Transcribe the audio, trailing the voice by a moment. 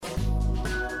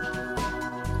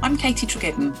I'm Katie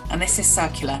Tregiddon, and this is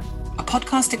Circular, a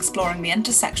podcast exploring the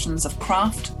intersections of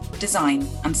craft, design,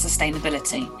 and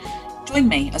sustainability. Join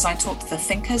me as I talk to the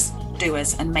thinkers,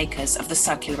 doers, and makers of the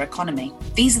circular economy.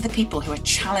 These are the people who are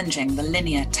challenging the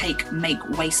linear take, make,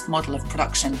 waste model of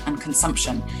production and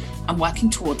consumption and working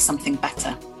towards something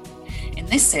better. In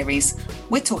this series,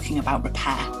 we're talking about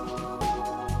repair.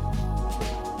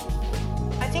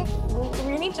 I think what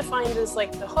we need to find is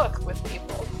like the hook with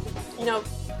people.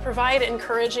 Provide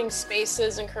encouraging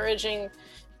spaces, encouraging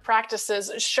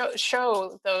practices,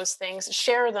 show those things,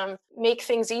 share them, make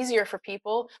things easier for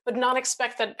people, but not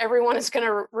expect that everyone is going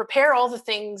to repair all the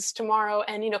things tomorrow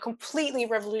and, completely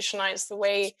revolutionize the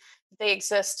way they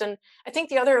exist. And I think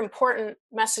the other important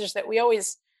message that we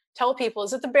always tell people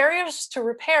is that the barriers to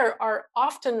repair are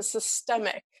often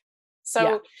systemic.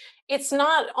 So It's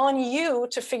not on you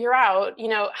to figure out,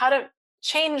 how to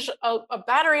change a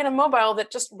battery in a mobile that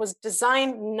just was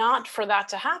designed not for that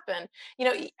to happen.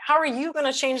 How are you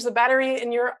going to change the battery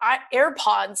in your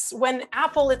AirPods when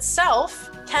Apple itself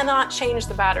cannot change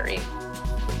the battery?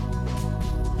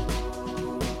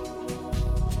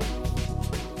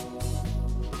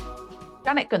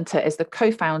 Janet Gunter is the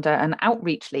co-founder and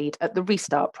outreach lead at the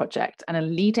Restart Project and a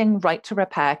leading right to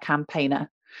repair campaigner.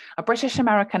 A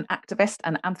British-American activist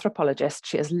and anthropologist,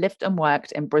 she has lived and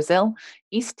worked in Brazil,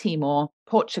 East Timor,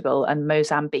 Portugal, and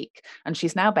Mozambique, and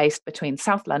she's now based between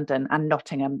South London and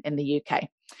Nottingham in the UK.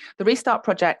 The Restart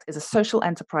Project is a social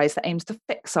enterprise that aims to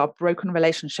fix our broken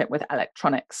relationship with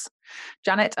electronics.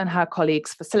 Janet and her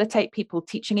colleagues facilitate people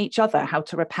teaching each other how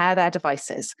to repair their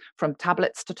devices, from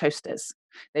tablets to toasters.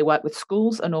 They work with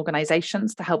schools and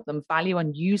organisations to help them value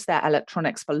and use their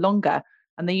electronics for longer,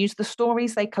 and they use the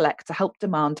stories they collect to help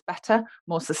demand better,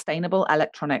 more sustainable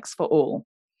electronics for all.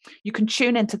 You can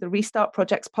tune into the Restart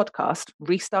Project's podcast,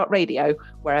 Restart Radio,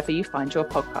 wherever you find your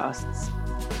podcasts.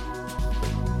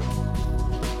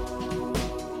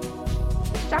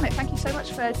 Janet, thank you so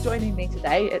much for joining me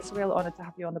today. It's a real honour to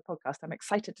have you on the podcast. I'm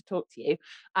excited to talk to you.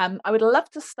 I would love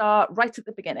to start right at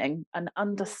the beginning and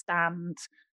understand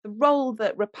the role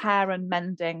that repair and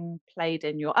mending played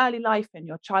in your early life, in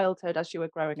your childhood as you were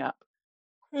growing up.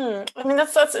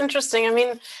 That's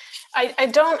interesting. I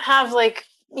don't have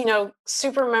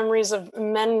super memories of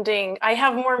mending. I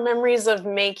have more memories of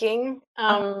making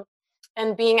and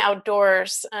being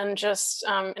outdoors and just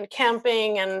and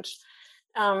camping. And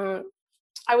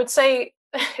I would say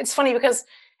it's funny because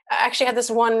I actually had this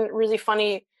one really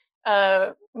funny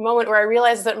moment where I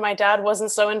realized that my dad wasn't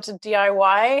so into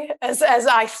DIY as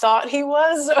I thought he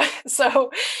was. So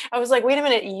I was like, wait a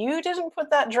minute, you didn't put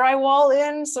that drywall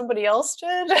in, somebody else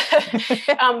did?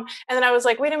 And then I was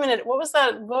like, wait a minute, what was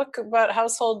that book about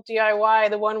household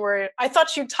DIY? The one where I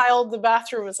thought you tiled the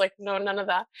bathroom. Was like, no, none of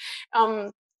that.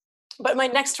 But my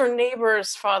next door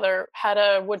neighbor's father had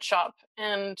a wood shop,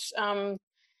 and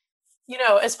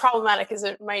as problematic as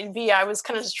it might be, I was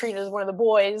kind of just treated as one of the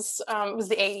boys. It was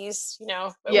the 80s, it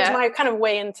was my kind of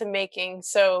way into making.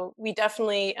 So we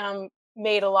definitely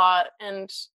made a lot, and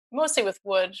mostly with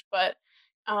wood. But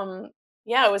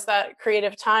it was that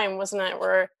creative time, wasn't it?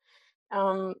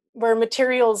 Where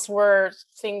materials were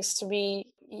things to be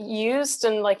used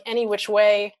in like any which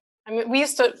way.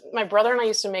 My brother and I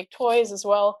used to make toys as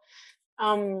well.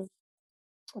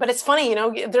 But it's funny,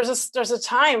 there's a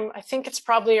time, I think it's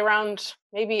probably around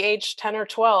maybe age 10 or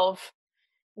 12,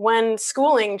 when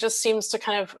schooling just seems to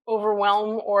kind of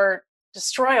overwhelm or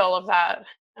destroy all of that.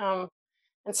 And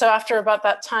so after about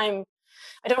that time,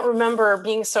 I don't remember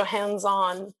being so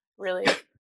hands-on, really,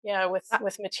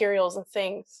 with materials and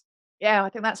things. Yeah, I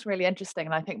think that's really interesting.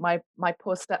 And I think my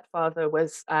poor stepfather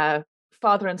was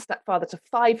father and stepfather to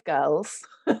 5 girls.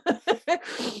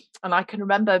 And I can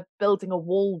remember building a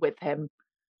wall with him.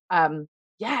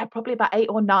 Probably about 8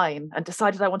 or 9, and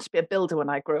decided I wanted to be a builder when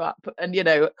I grew up. And,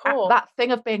 Cool. that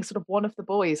thing of being sort of one of the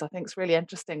boys, I think is really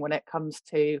interesting when it comes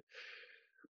to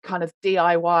kind of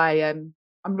DIY. And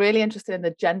I'm really interested in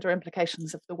the gender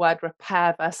implications of the word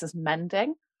repair versus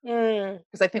mending.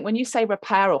 Because I think when you say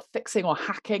repair or fixing or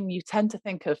hacking, you tend to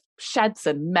think of sheds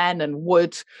and men and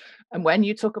wood. And when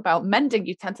you talk about mending,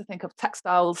 you tend to think of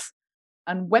textiles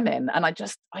and women. And I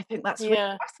think that's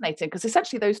really fascinating, because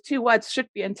essentially those two words should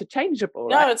be interchangeable,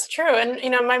 right? No, it's true. And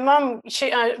my mom,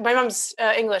 my mom's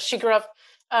English. She grew up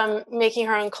making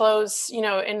her own clothes,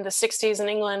 in the 60s in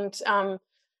England.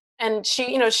 And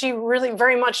she really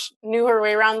very much knew her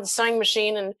way around the sewing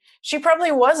machine, and she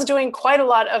probably was doing quite a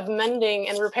lot of mending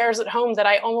and repairs at home that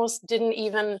I almost didn't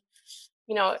even,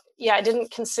 I didn't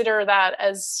consider that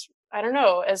as, I don't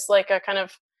know, as like a kind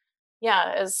of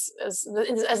as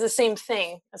the same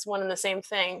thing, as one and the same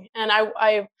thing. And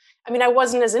I I mean, I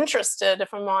wasn't as interested,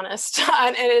 if I'm honest.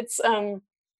 And it's, I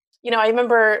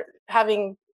remember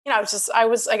having, I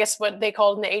was, I guess what they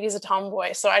called in the 80s a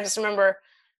tomboy. So I just remember,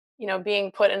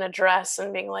 being put in a dress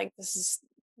and being like, this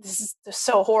is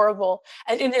so horrible.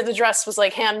 And the dress was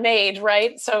like handmade,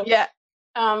 right? So yeah,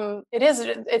 it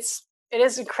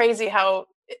is crazy how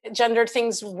gendered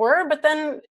things were. But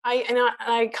then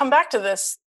I come back to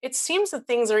this. It seems that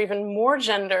things are even more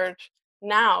gendered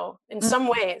now in some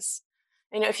ways.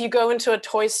 If you go into a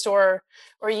toy store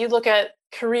or you look at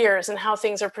careers and how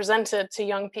things are presented to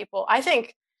young people, I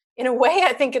think in a way,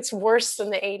 I think it's worse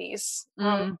than the 80s.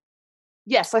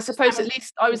 Yes, I suppose at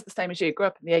least I was the same as you. Grew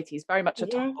up in the 80s, very much a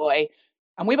tomboy,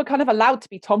 and we were kind of allowed to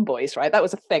be tomboys, right? That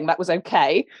was a thing, that was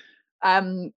okay.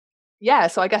 So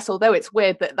I guess although it's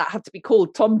weird that had to be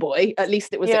called tomboy, at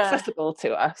least it was accessible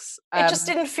to us. It just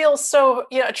didn't feel so,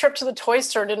 a trip to the toy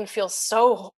store didn't feel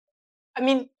so, I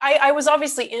mean, I was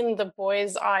obviously in the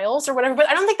boys' aisles or whatever, but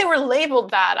I don't think they were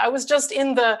labeled that. I was just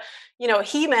in the,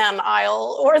 He-Man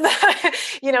aisle or the,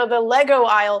 the Lego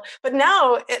aisle. But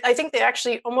now I think they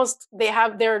actually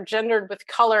they're gendered with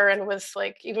color and with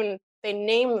like, even they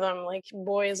name them like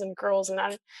boys and girls. And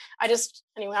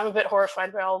anyway, I'm a bit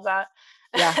horrified by all of that.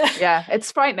 Yeah,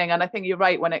 it's frightening. And I think you're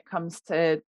right when it comes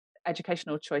to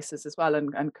educational choices as well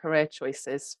and career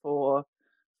choices for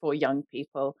young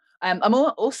people. I'm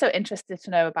also interested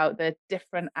to know about the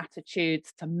different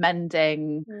attitudes to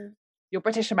mending. You're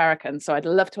British American, so I'd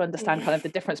love to understand kind of the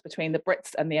difference between the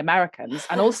Brits and the Americans.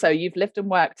 And also you've lived and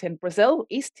worked in Brazil,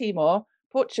 East Timor,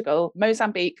 Portugal,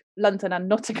 Mozambique, London and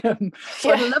Nottingham.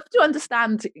 So I'd love to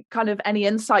understand kind of any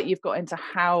insight you've got into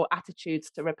how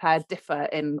attitudes to repair differ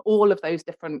in all of those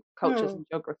different cultures and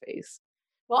geographies.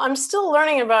 Well, I'm still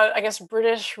learning about, I guess,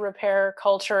 British repair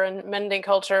culture and mending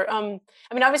culture. I mean,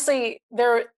 obviously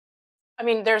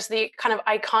there's the kind of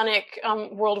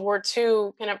iconic World War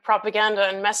II kind of propaganda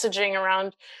and messaging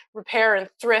around repair and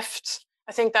thrift.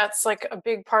 I think that's like a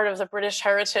big part of the British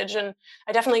heritage. And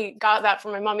I definitely got that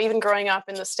from my mom, even growing up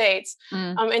in the States.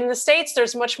 In the States,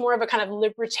 there's much more of a kind of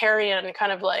libertarian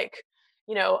kind of like,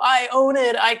 I own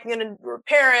it, I'm going to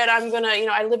repair it, I'm going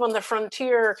to, I live on the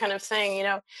frontier kind of thing,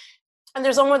 And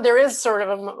there is sort of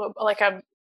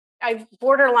a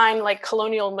borderline like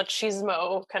colonial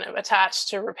machismo kind of attached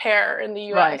to repair in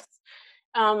the US.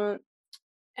 Right.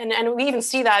 And we even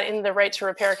see that in the Right to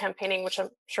Repair campaigning, which I'm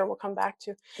sure we'll come back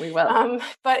to. We will.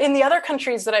 But in the other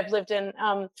countries that I've lived in,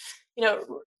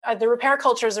 the repair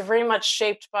cultures are very much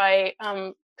shaped by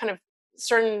kind of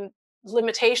certain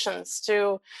limitations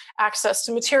to access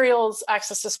to materials,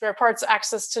 access to spare parts,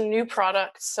 access to new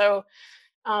products. So,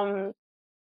 and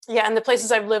the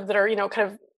places I've lived that are, kind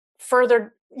of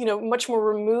further, much more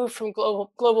removed from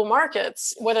global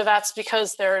markets, whether that's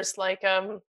because there's like,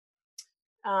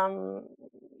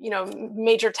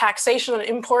 major taxation on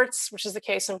imports, which is the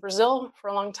case in Brazil for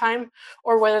a long time,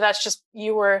 or whether that's just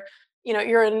you're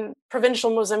in provincial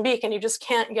Mozambique and you just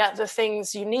can't get the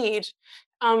things you need.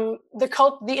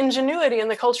 The ingenuity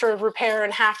and the culture of repair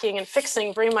and hacking and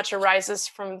fixing very much arises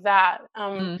from that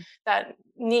that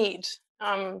need.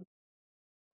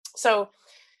 So,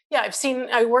 yeah,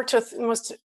 I worked with the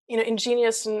most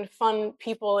ingenious and fun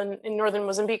people in northern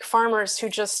Mozambique, farmers who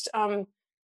just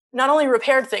not only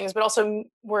repaired things, but also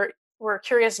were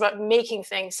curious about making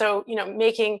things. So,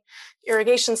 making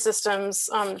irrigation systems,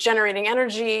 generating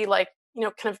energy, like,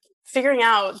 kind of figuring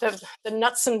out the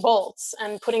nuts and bolts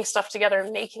and putting stuff together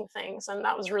and making things. And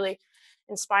that was really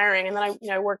inspiring. And then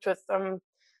I worked with a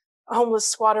homeless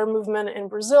squatter movement in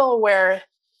Brazil where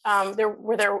there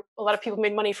a lot of people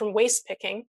made money from waste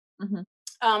picking.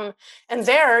 And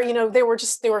there, they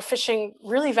were fishing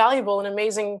really valuable and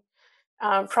amazing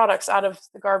products out of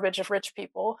the garbage of rich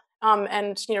people,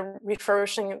 and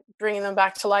refurbishing, bringing them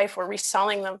back to life or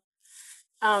reselling them.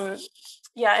 And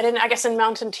I guess in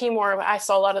Mountain Timor, I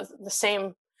saw a lot of the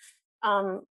same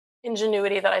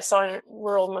ingenuity that I saw in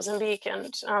rural Mozambique,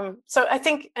 and so I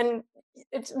think, and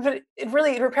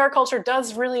repair culture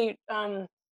does really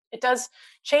it does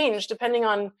change depending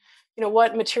on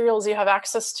what materials you have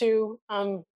access to,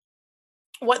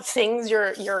 what things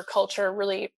your culture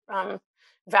really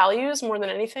values more than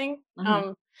anything.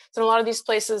 So in a lot of these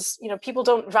places, people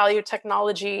don't value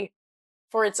technology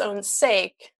for its own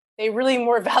sake. They really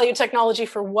more value technology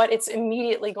for what it's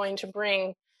immediately going to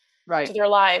bring to their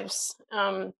lives.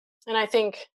 And I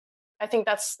think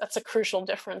that's a crucial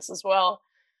difference as well.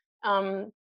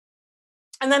 And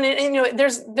then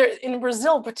in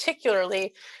Brazil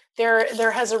particularly,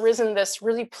 there has arisen this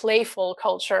really playful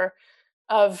culture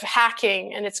of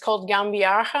hacking, and it's called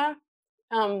gambiarra.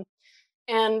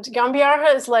 And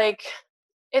gambiarra is like,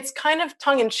 it's kind of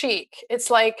tongue in cheek. It's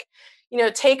like,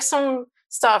 take some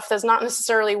stuff that's not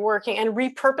necessarily working and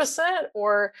repurpose it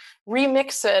or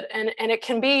remix it. And it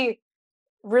can be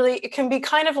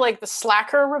kind of like the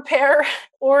slacker repair,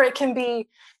 or it can be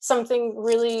something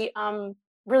really,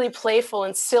 really playful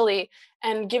and silly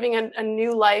and giving a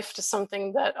new life to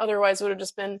something that otherwise would have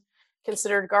just been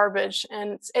considered garbage.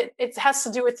 And it has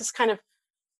to do with this kind of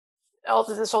all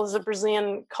the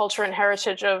Brazilian culture and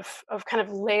heritage of kind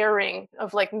of layering,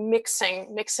 of like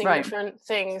mixing Right. different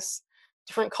things,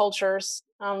 different cultures.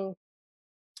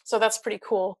 So that's pretty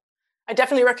cool. I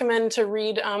definitely recommend to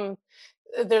read.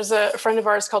 There's a friend of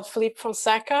ours called Felipe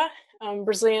Fonseca,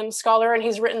 Brazilian scholar, and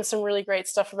he's written some really great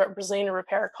stuff about Brazilian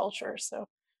repair culture. So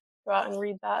go out and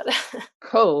read that.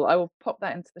 Cool. I will pop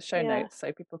that into the show Yeah. notes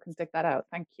so people can dig that out.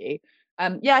 Thank you.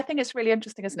 Yeah, I think it's really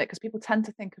interesting, isn't it? Because people tend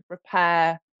to think of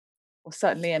repair, or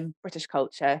certainly in British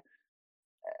culture,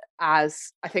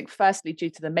 as, I think, firstly,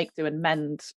 due to the make, do and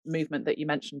mend movement that you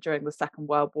mentioned during the Second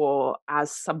World War,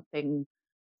 as something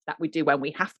that we do when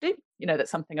we have to, that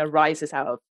something arises out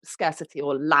of scarcity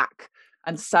or lack.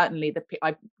 And certainly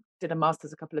I did a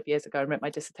master's a couple of years ago and wrote my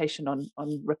dissertation on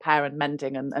repair and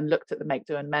mending, and looked at the make,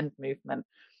 do and mend movement.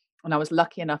 And I was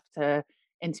lucky enough to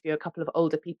interview a couple of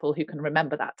older people who can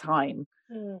remember that time.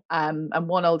 And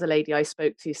one older lady I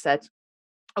spoke to said,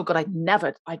 "Oh God,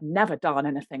 I'd never darn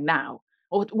anything now.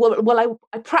 Or, well,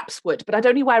 I perhaps would, but I'd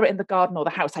only wear it in the garden or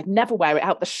the house. I'd never wear it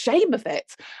out. The shame of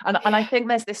it." And I think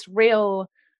there's this real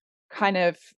kind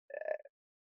of,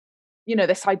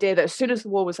 this idea that as soon as the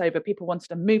war was over, people wanted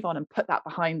to move on and put that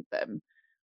behind them.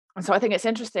 And so I think it's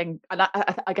interesting. And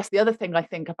I guess the other thing I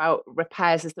think about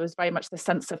repairs is there was very much the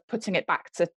sense of putting it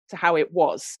back to how it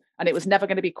was. And it was never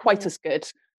going to be quite as good,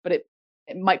 but it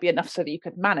might be enough so that you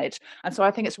could manage. And so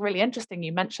I think it's really interesting.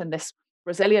 You mentioned this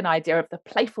Brazilian idea of the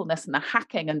playfulness and the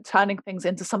hacking and turning things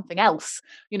into something else,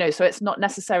 so it's not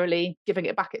necessarily giving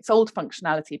it back its old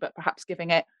functionality, but perhaps giving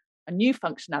it a new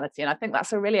functionality. And I think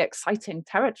that's a really exciting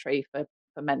territory for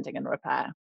mending and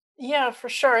repair. Yeah, for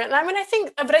sure. And I mean, I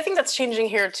think that's changing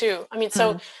here too. I mean,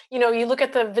 so, you look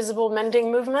at the visible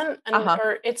mending movement, and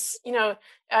or it's,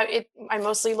 I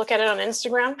mostly look at it on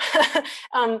Instagram.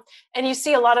 And you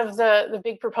see a lot of the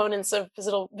big proponents of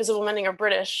visible mending are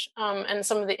British, and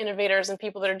some of the innovators and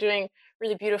people that are doing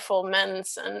really beautiful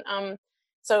mends. And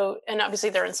and obviously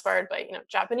they're inspired by,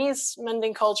 Japanese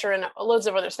mending culture and loads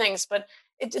of other things, but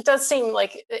it does seem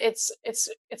like it's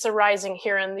arising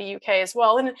here in the UK as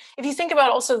well. And if you think about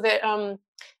also the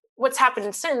what's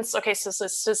happened since, so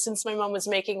since my mom was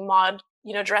making mod,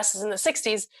 dresses in the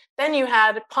 60s, then you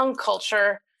had punk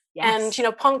culture. Yes.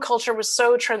 And punk culture was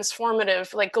so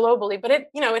transformative, like globally, but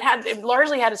it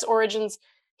largely had its origins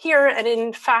here and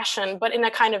in fashion, but in a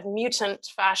kind of mutant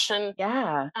fashion.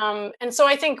 Yeah. And so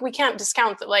I think we can't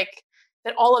discount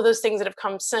that all of those things that have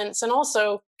come since. And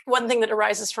also, one thing that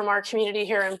arises from our community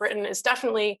here in Britain is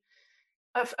definitely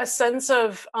a sense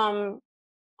of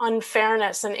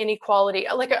unfairness and inequality,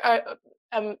 like a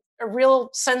real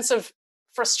sense of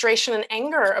frustration and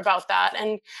anger about that.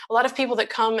 And a lot of people that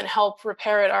come and help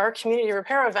repair at our community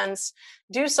repair events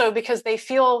do so because they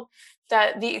feel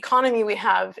that the economy we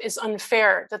have is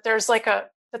unfair, that there's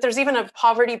even a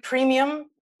poverty premium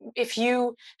if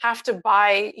you have to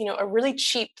buy, a really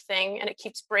cheap thing and it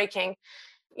keeps breaking.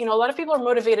 A lot of people are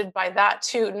motivated by that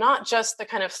too, not just the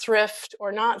kind of thrift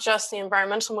or not just the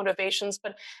environmental motivations,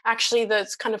 but actually the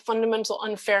kind of fundamental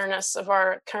unfairness of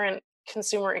our current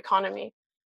consumer economy.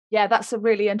 Yeah, that's a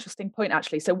really interesting point,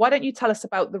 actually. So why don't you tell us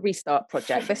about the Restart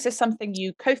Project? This is something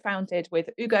you co-founded with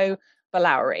Ugo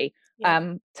Vallauri.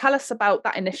 Yeah. Tell us about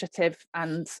that initiative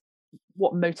and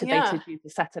what motivated you to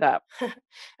set it up.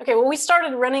 Okay, well, we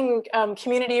started running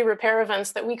community repair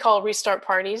events that we call Restart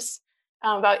Parties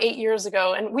about 8 years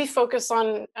ago, and we focus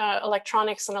on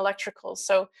electronics and electricals.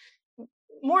 So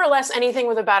more or less anything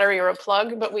with a battery or a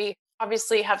plug, but we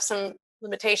obviously have some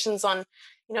limitations on,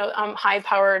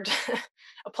 high-powered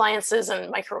appliances and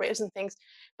microwaves and things.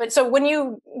 But so when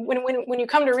you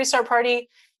come to Restart Party,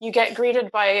 you get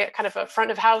greeted by kind of a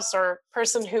front of house or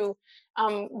person who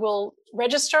will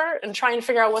register and try and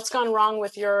figure out what's gone wrong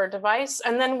with your device,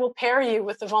 and then we'll pair you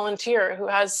with a volunteer who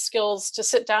has skills to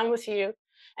sit down with you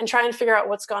and try and figure out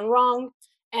what's gone wrong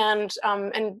and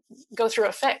go through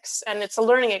a fix. And it's a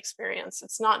learning experience.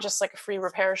 It's not just like a free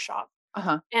repair shop.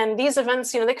 And these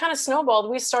events, they kind of snowballed.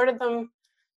 We started them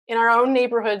in our own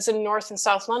neighborhoods in North and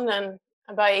South London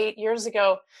about 8 years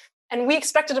ago. And we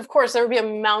expected, of course, there would be a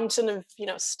mountain of,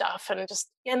 stuff and just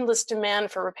endless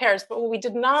demand for repairs. But what we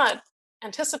did not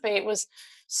anticipate was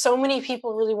so many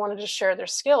people really wanted to share their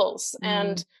skills.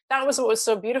 And that was what was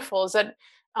so beautiful, is that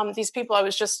these people I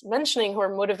was just mentioning who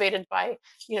are motivated by,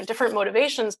 different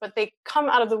motivations, but they come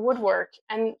out of the woodwork.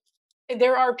 And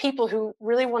there are people who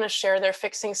really want to share their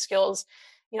fixing skills,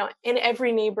 in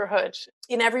every neighborhood,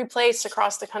 in every place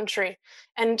across the country.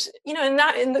 And,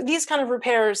 in these kind of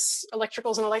repairs,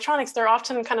 electricals and electronics, they're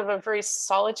often kind of a very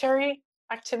solitary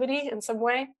activity in some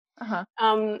way. Uh-huh.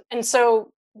 And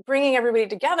so bringing everybody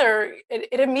together,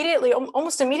 it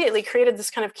almost immediately created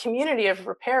this kind of community of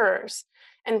repairers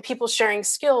and people sharing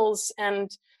skills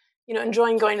and,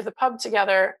 enjoying going to the pub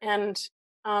together. And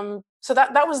so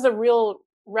that was the real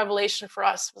revelation for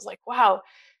us, was like, wow,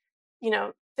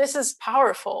 this is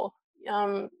powerful.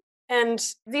 And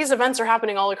these events are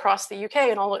happening all across the UK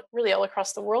and really all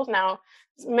across the world now,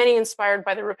 many inspired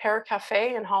by the Repair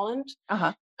Cafe in Holland.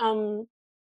 Uh-huh.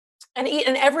 And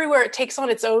everywhere it takes on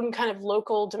its own kind of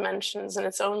local dimensions and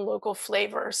its own local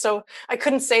flavor. So I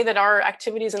couldn't say that our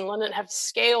activities in London have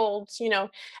scaled,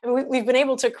 we've been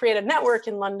able to create a network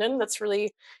in London that's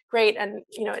really great. And,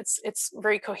 it's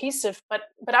very cohesive, but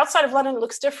outside of London, it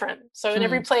looks different. So in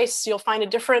every place you'll find a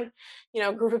different,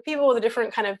 group of people with a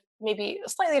different kind of, maybe a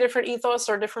slightly different ethos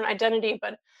or different identity,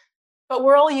 but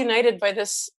we're all united by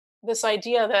this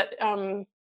idea that,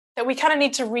 that we kind of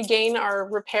need to regain our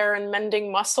repair and mending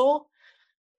muscle,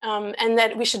 and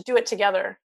that we should do it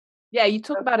together. Yeah, you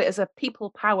talk about it as a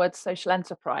people-powered social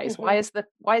enterprise. Mm-hmm.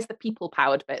 Why is the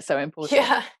people-powered bit so important?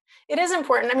 Yeah, it is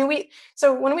important. I mean,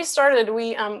 so when we started,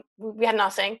 we had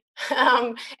nothing,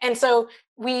 and so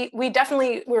we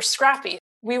definitely were scrappy.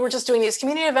 We were just doing these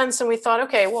community events, and we thought,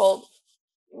 okay, well,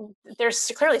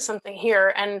 there's clearly something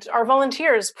here. And our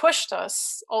volunteers pushed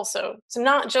us also to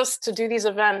not just to do these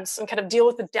events and kind of deal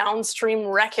with the downstream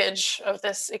wreckage of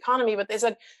this economy, but they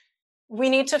said, we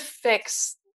need to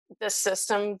fix this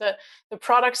system. The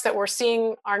products that we're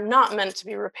seeing are not meant to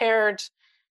be repaired.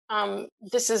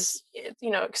 This is,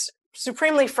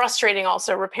 supremely frustrating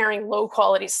also, repairing low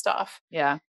quality stuff.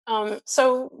 Yeah.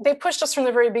 So they pushed us from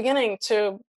the very beginning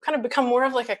to kind of become more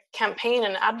of like a campaign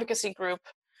and advocacy group.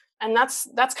 And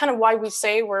that's kind of why we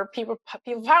say we're people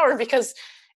powered, because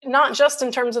not just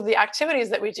in terms of the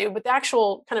activities that we do, but the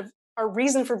actual kind of our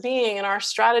reason for being and our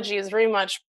strategy is very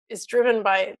much driven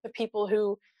by the people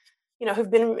who, who've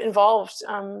been involved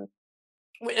in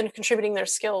contributing their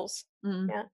skills.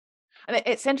 Yeah. And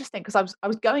it's interesting because I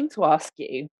was going to ask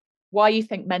you why you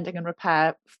think mending and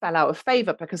repair fell out of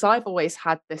favor, because I've always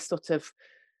had this sort of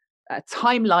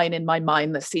timeline in my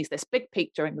mind that sees this big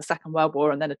peak during the Second World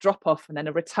War and then a drop off and then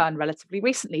a return relatively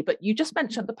recently. But you just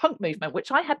mentioned the punk movement, which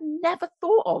I had never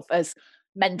thought of as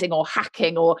mending or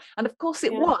hacking, and of course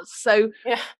it was. So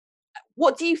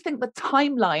what do you think the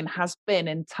timeline has been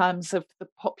in terms of the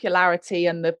popularity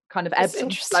and the kind of ebbs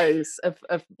and flows of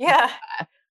repair?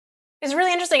 It's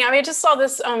really interesting. I mean, I just saw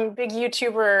this big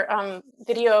YouTuber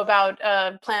video about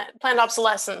planned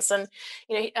obsolescence, and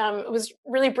it was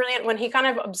really brilliant when he kind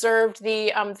of observed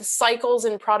the cycles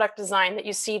in product design that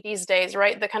you see these days,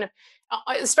 right? The kind of,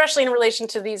 especially in relation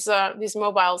to these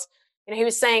mobiles. He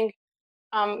was saying,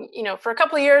 for a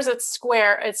couple of years it's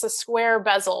a square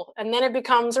bezel, and then it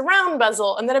becomes a round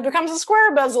bezel, and then it becomes a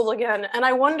square bezel again. And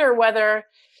I wonder whether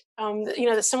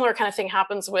the similar kind of thing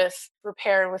happens with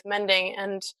repair and with mending,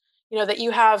 and that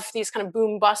you have these kind of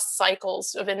boom bust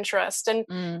cycles of interest, and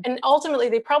ultimately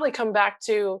they probably come back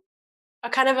to a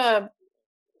kind of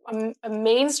a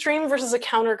mainstream versus a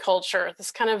counterculture,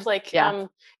 this kind of like yin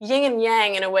and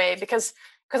yang in a way, because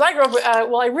I grew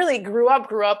up, I really grew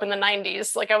up in the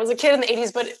 90s. Like I was a kid in the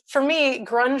 80s, but for me,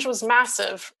 grunge was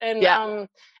massive, and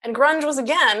grunge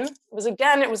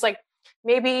it was like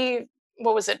maybe,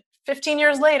 what was it, 15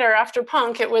 years later after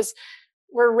punk, it was,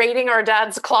 we're raiding our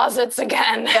dad's closets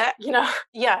again.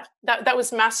 That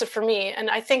was massive for me. And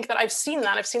I think that I've seen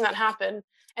that happen.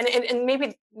 And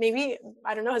maybe,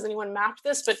 I don't know, has anyone mapped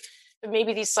this, but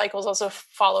maybe these cycles also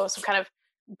follow some kind of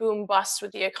boom bust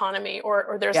with the economy,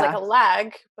 or there's like a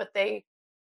lag, but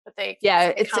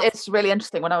it's really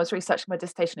interesting. When I was researching my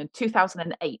dissertation in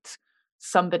 2008,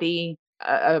 somebody,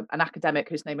 an academic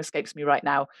whose name escapes me right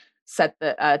now, said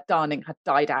that darning had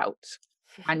died out.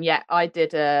 And yet I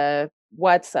did a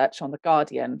word search on The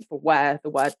Guardian for where the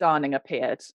word darning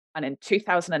appeared, and in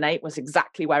 2008 was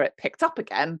exactly where it picked up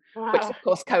again. Wow. Which of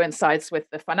course coincides with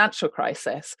the financial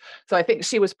crisis. So I think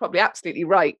she was probably absolutely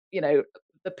right,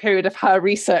 the period of her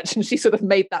research, and she sort of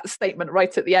made that statement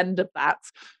right at the end of that,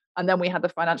 and then we had the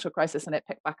financial crisis and it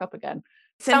picked back up again.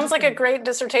 Sounds like a great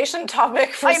dissertation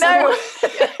topic for I know.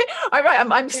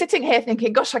 I'm sitting here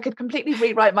thinking, gosh, I could completely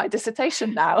rewrite my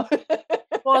dissertation now.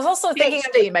 Well, I was also thinking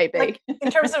of, maybe like,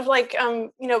 in terms of like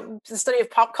the study of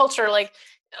pop culture, like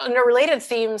under related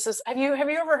themes. Have you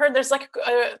ever heard there's like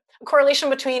a correlation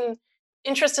between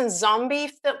interest in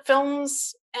zombie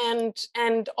films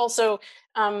and also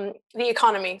the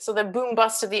economy. So the boom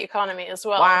bust of the economy as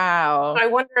well. Wow. I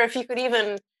wonder if you could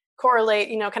even correlate,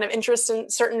 kind of interest in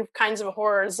certain kinds of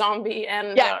horror, zombie,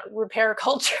 and repair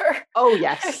culture. Oh,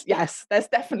 yes. There's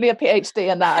definitely a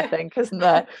PhD in that, I think, isn't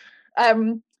there?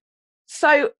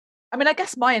 So, I mean, I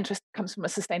guess my interest comes from a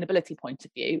sustainability point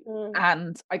of view.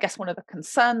 And I guess one of the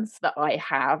concerns that I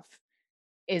have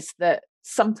is that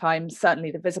sometimes,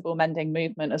 certainly the visible mending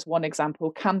movement, as one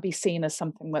example, can be seen as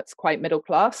something that's quite middle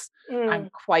class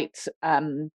and quite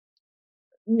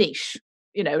niche.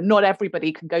 Not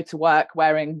everybody can go to work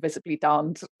wearing visibly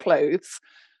darned clothes.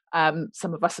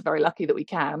 Some of us are very lucky that we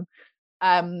can.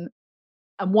 And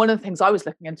one of the things I was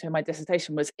looking into in my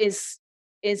dissertation was, is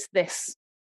this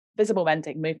visible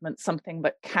mending movement something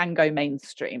that can go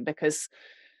mainstream? Because,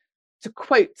 to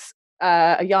quote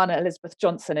Ayana Elizabeth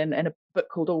Johnson in a book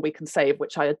called All We Can Save,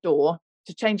 which I adore,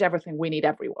 to change everything, we need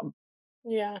everyone.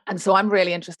 Yeah. And so I'm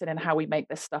really interested in how we make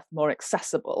this stuff more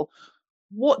accessible.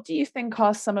 What do you think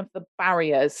are some of the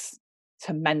barriers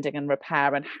to mending and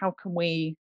repair, and how can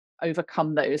we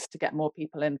overcome those to get more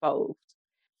people involved?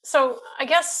 So I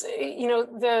guess,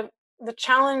 the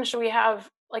challenge we have,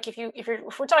 like if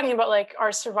we're talking about like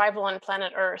our survival on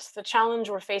planet Earth, the challenge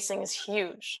we're facing is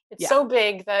huge. It's so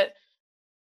big that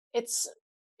it's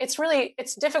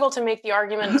difficult to make the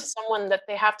argument to someone that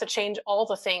they have to change all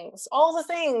the things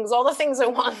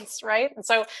at once, right? And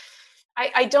so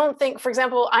I don't think, for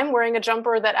example, I'm wearing a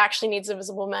jumper that actually needs a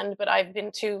visible mend, but I've been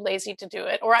too lazy to do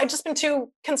it, or I've just been too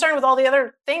concerned with all the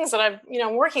other things that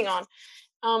I'm working on.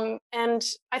 And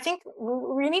I think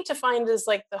we need to find is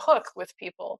like the hook with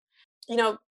people,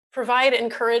 provide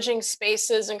encouraging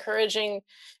spaces, encouraging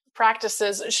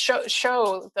practices,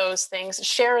 show those things,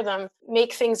 share them,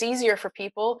 make things easier for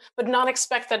people, but not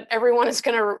expect that everyone is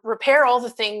going to repair all the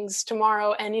things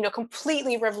tomorrow and,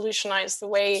 completely revolutionize the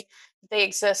way they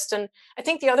exist. And I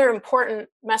think the other important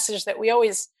message that we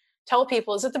always tell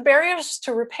people is that the barriers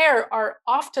to repair are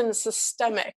often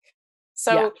systemic.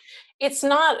 So it's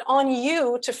not on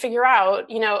you to figure out,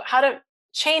 how to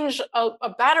change a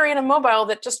battery in a mobile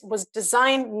that just was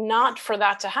designed not for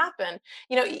that to happen.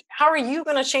 How are you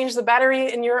going to change the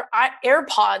battery in your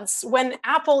AirPods when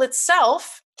Apple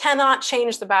itself cannot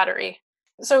change the battery?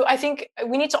 So I think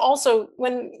we need to also,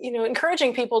 when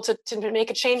encouraging people to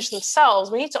make a change themselves,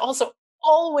 we need to also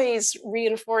always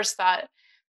reinforce that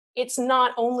it's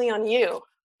not only on you.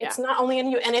 It's not only on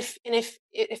you. And if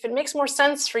it makes more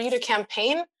sense for you to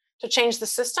campaign to change the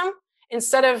system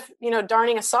instead of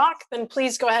darning a sock, then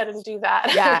please go ahead and do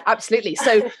that. Yeah, absolutely.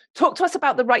 So talk to us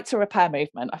about the right to repair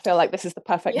movement. I feel like this is the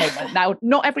perfect moment. Now,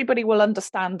 not everybody will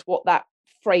understand what that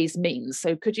phrase means.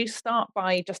 So could you start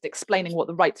by just explaining what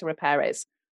the right to repair is?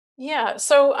 Yeah.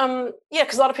 So,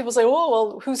 because a lot of people say, "Oh,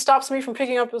 well, who stops me from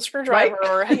picking up a screwdriver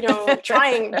or having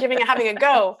a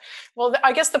go?" Well,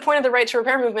 I guess the point of the right to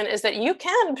repair movement is that you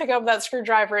can pick up that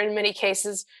screwdriver in many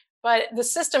cases, but the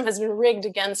system has been rigged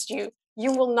against you.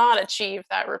 You will not achieve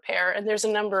that repair, and there's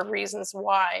a number of reasons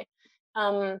why.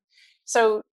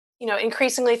 So,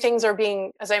 increasingly things are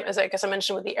being, as I guess I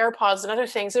mentioned with the AirPods and other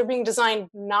things, they're being designed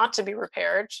not to be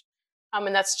repaired.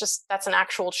 And that's an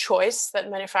actual choice that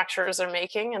manufacturers are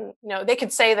making. And, they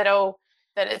could say that,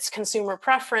 that it's consumer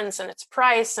preference and it's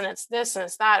price and it's this and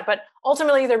it's that, but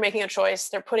ultimately they're making a choice.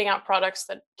 They're putting out products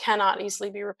that cannot easily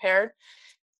be repaired.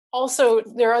 Also,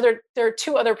 there are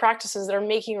two other practices that are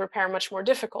making repair much more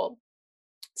difficult.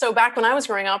 So back when I was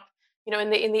growing up, in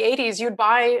the 80s, you'd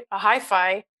buy a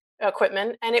hi-fi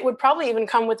equipment and it would probably even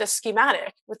come with a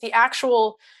schematic with the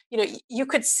actual, you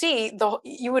could see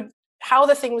how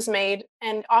the thing was made,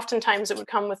 and oftentimes it would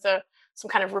come with some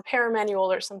kind of repair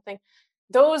manual or something.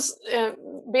 Those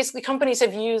basically companies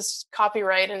have used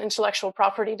copyright and intellectual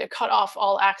property to cut off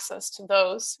all access to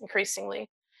those increasingly.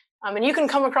 And you can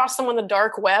come across them on the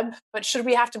dark web, but should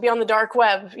we have to be on the dark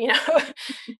web?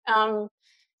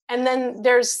 And then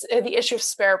there's the issue of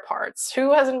spare parts.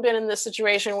 Who hasn't been in this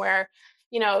situation where,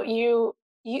 you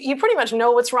pretty much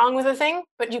know what's wrong with a thing,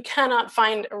 but you cannot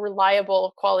find a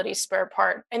reliable quality spare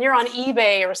part. And you're on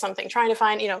eBay or something trying to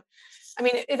find,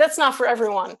 that's not for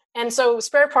everyone. And so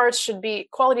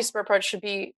quality spare parts should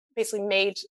be basically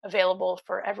made available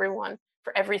for everyone,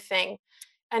 for everything.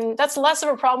 And that's less of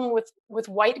a problem with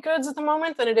white goods at the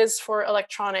moment than it is for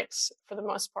electronics for the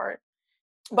most part.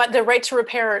 But the right to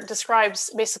repair describes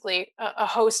basically a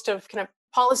host of kind of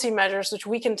policy measures which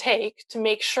we can take to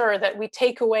make sure that we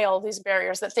take away all these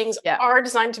barriers, that things are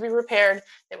designed to be repaired,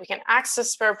 that we can access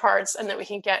spare parts, and that we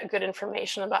can get good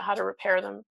information about how to repair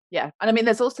them. Yeah. And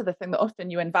there's also the thing that often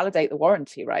you invalidate the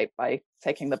warranty, right, by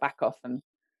taking the back off and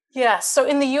Yeah. So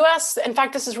in the US, in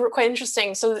fact, this is quite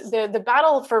interesting. So the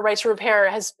battle for right to repair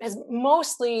has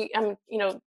mostly,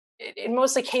 it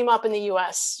mostly came up in the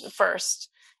US first.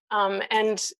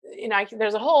 And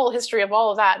there's a whole history of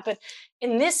all of that. But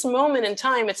in this moment in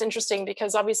time, it's interesting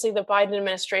because obviously the Biden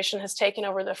administration has taken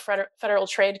over the Federal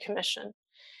Trade Commission.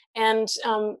 And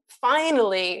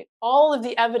finally, all of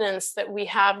the evidence that we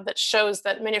have that shows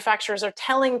that manufacturers are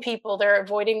telling people they're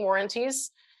avoiding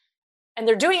warranties, and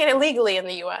they're doing it illegally in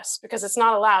the US because it's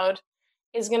not allowed,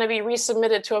 is going to be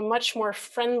resubmitted to a much more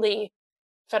friendly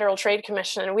Federal Trade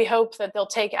Commission. And we hope that they'll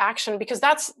take action because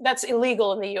that's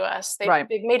illegal in the US. They've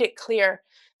made it clear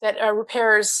that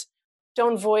repairs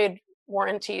don't void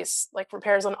warranties, like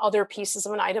repairs on other pieces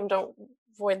of an item don't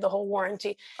void the whole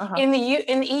warranty. In the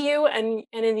EU and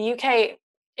in the UK,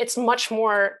 it's much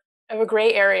more of a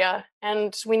gray area,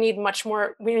 and we need much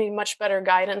better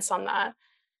guidance on that.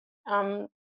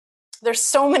 There's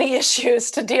so many issues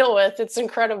to deal with. It's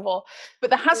incredible. But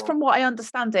there has, from what I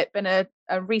understand it, been a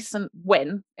recent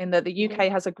win in that the UK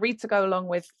has agreed to go along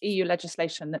with EU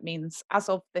legislation that means as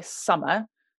of this summer,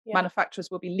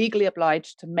 manufacturers will be legally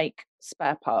obliged to make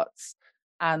spare parts.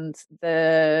 And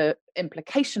the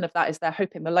implication of that is they're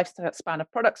hoping the lifespan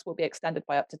of products will be extended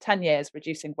by up to 10 years,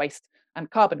 reducing waste and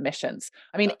carbon emissions.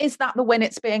 I mean, is that the win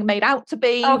it's being made out to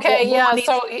be? Okay,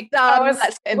 so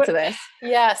let's get into this.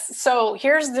 Yes, so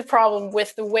here's the problem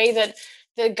with the way that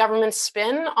the government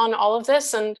spin on all of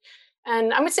this, and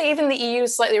I would say even the EU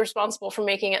is slightly responsible for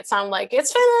making it sound like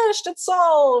it's finished, it's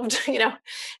solved.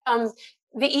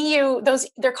 The EU,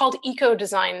 they're called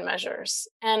eco-design measures,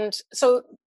 and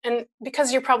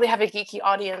because you probably have a geeky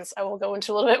audience, I will go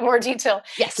into a little bit more detail.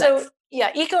 Yes. So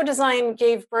eco-design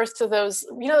gave birth to those,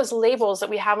 those labels that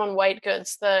we have on white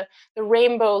goods, the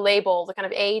rainbow label, the kind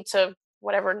of A to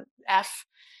whatever F.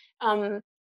 And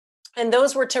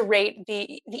those were to rate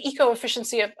the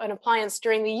eco-efficiency of an appliance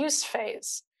during the use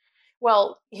phase.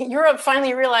 Well, Europe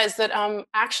finally realized that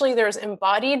actually there's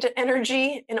embodied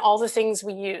energy in all the things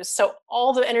we use. So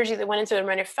all the energy that went into the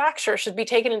manufacture should be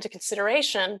taken into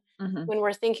consideration when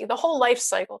we're thinking the whole life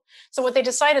cycle. So what they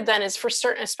decided then is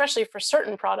especially for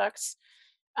certain products,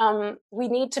 we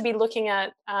need to be looking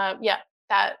at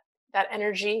that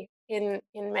energy in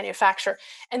manufacture.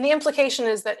 And the implication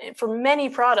is that for many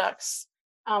products,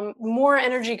 more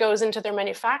energy goes into their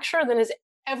manufacture than is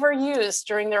ever used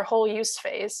during their whole use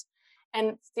phase.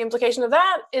 And the implication of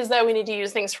that is that we need to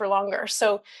use things for longer.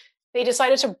 So they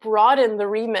decided to broaden the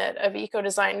remit of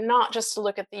eco-design, not just to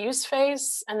look at the use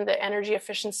phase and the energy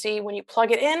efficiency when you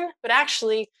plug it in, but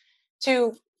actually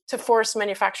to force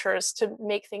manufacturers to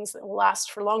make things that will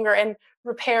last for longer. And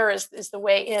repair is the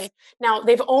way in. Now,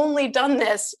 they've only done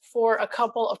this for a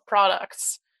couple of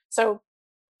products. So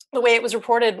the way it was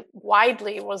reported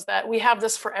widely was that we have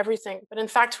this for everything, but in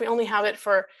fact, we only have it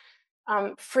for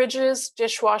fridges,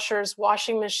 dishwashers,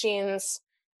 washing machines,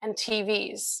 and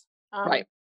TVs. Right.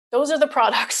 Those are the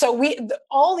products. So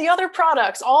all the other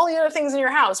products, all the other things in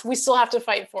your house, we still have to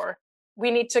fight for.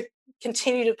 We need to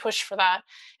continue to push for that.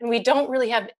 And we don't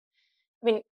really have,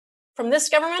 from this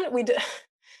government,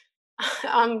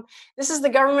 this is the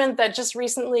government that just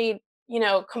recently,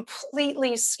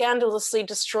 completely scandalously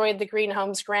destroyed the Green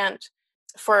Homes Grant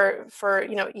for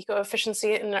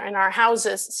eco-efficiency in our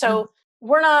houses. So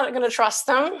we're not going to trust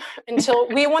them until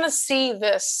we want to see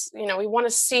this. We want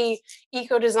to see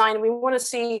eco-design. We want to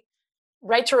see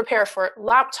right to repair for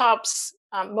laptops,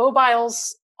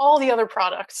 mobiles, all the other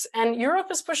products. And Europe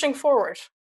is pushing forward.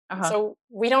 So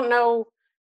we don't know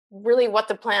really what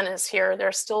the plan is here.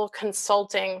 They're still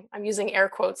consulting. I'm using air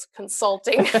quotes,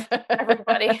 consulting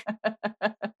everybody.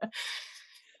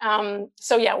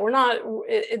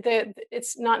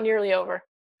 It's not nearly over.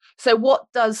 So what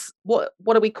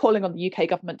are we calling on the UK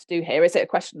government to do here? Is it a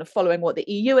question of following what the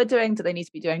EU are doing? Do they need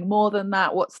to be doing more than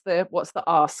that? What's the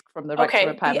ask from the right to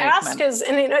repair movement? The ask is,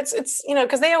 and it's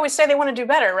because they always say they want to do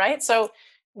better, right? So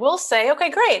we'll say,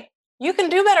 okay, great, you can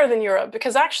do better than Europe,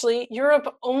 because actually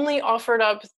Europe only offered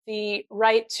up the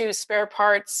right to spare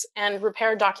parts and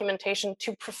repair documentation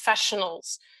to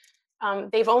professionals.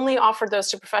 They've only offered those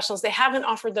to professionals. They haven't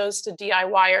offered those to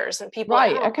DIYers and people.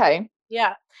 Right. Okay.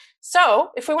 Yeah.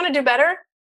 So if we want to do better,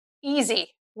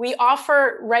 easy. We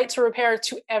offer right to repair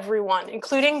to everyone,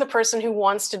 including the person who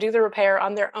wants to do the repair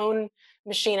on their own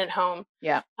machine at home.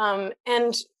 Yeah.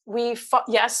 And we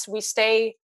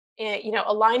stay,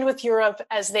 aligned with Europe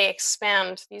as they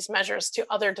expand these measures to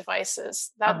other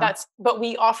devices. But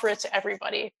we offer it to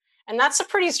everybody, and that's a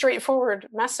pretty straightforward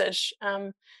message.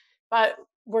 But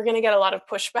we're going to get a lot of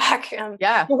pushback.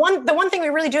 The one thing we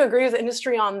really do agree with the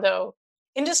industry on, though.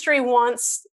 Industry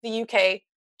wants the UK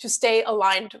stay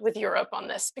aligned with Europe on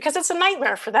this, because it's a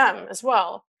nightmare for them as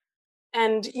well.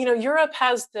 And Europe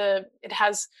has the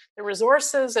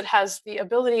resources, it has the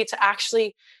ability to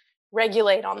actually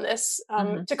regulate on this.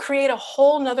 To create a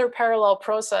whole nother parallel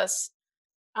process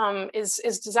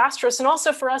is disastrous, and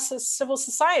also for us as civil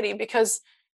society, because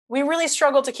we really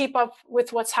struggle to keep up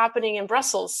with what's happening in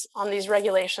Brussels on these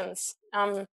regulations,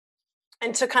 and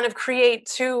to kind of create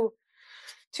two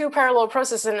parallel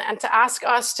processes, and to ask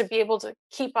us to be able to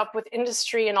keep up with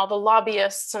industry and all the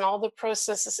lobbyists and all the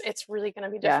processes, it's really going to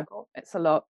be difficult. Yeah, it's a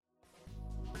lot.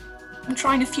 I'm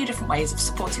trying a few different ways of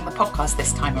supporting the podcast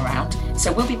this time around,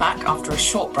 so we'll be back after a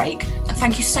short break, and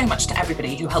thank you so much to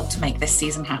everybody who helped to make this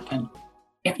season happen.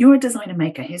 If you're a designer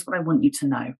maker, here's what I want you to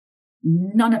know.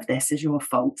 None of this is your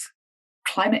fault.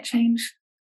 Climate change,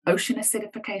 ocean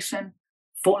acidification,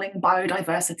 falling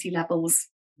biodiversity levels,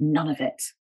 none of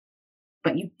it.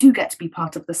 But you do get to be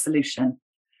part of the solution.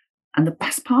 And the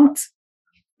best part,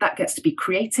 that gets to be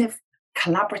creative,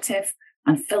 collaborative,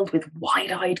 and filled with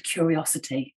wide-eyed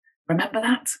curiosity. Remember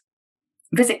that?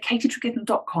 Visit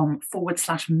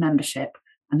katietragidden.com/membership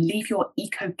and leave your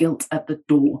eco-guilt at the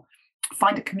door.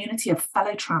 Find a community of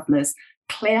fellow travellers,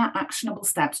 clear, actionable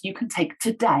steps you can take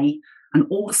today, and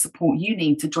all the support you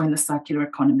need to join the circular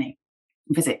economy.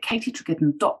 Visit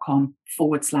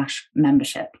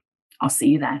katietragidden.com/membership. I'll see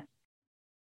you there.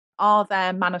 Are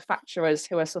there manufacturers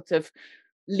who are sort of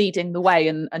leading the way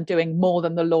and doing more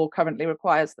than the law currently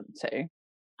requires them to?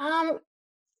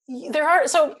 There are.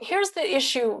 So here's the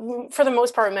issue for the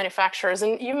most part with manufacturers,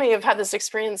 and you may have had this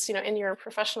experience, in your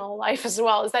professional life as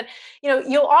well, is that,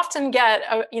 you'll often get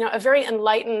a very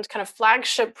enlightened kind of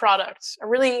flagship product, a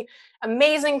really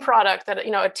amazing product that,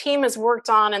 a team has worked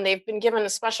on, and they've been given a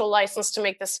special license to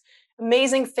make this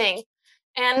amazing thing.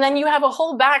 And then you have a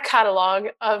whole back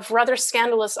catalog of rather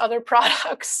scandalous other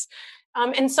products.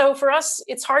 And so for us,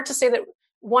 it's hard to say that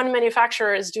one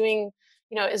manufacturer is doing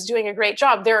a great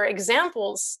job. There are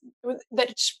examples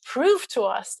that prove to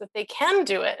us that they can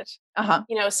do it.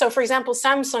 So for example,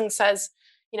 Samsung says,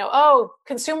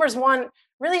 consumers want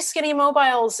really skinny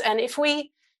mobiles, and if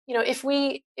we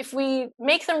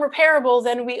make them repairable,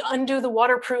 then we undo the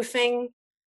waterproofing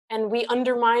and we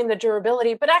undermine the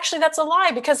durability. But actually, that's a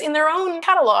lie, because in their own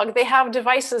catalog, they have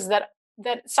devices that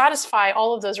satisfy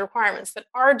all of those requirements, that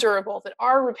are durable, that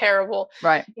are repairable,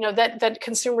 right? That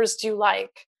consumers do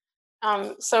like.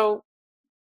 So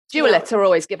Dualit are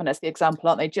always giving us the example,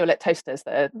 aren't they? Dualit toasters.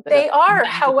 They are.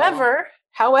 However,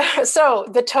 so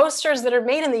the toasters that are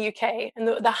made in the UK and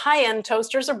the high-end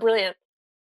toasters are brilliant.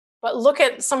 But look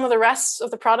at some of the rest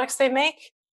of the products they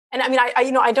make. And I mean,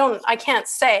 I can't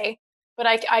say, but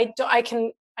I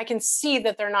can see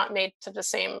that they're not made to the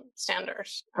same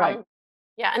standards. Right.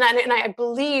 And I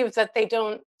believe that they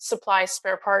don't supply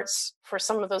spare parts for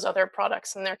some of those other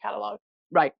products in their catalog.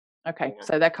 Right. Okay. Yeah.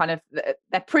 So they're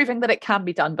proving that it can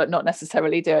be done, but not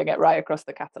necessarily doing it right across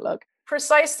the catalog.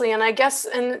 Precisely. And I guess,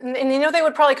 and they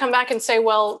would probably come back and say,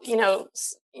 well,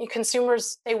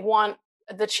 consumers, they want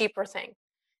the cheaper thing.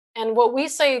 And what we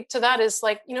say to that is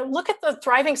look at the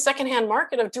thriving secondhand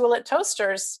market of Dualit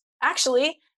toasters.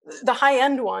 Actually, the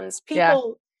high-end ones,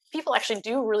 people actually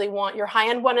do really want your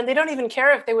high-end one, and they don't even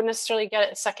care if they would necessarily get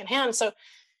it secondhand. So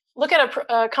look at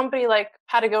a company like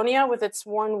Patagonia with its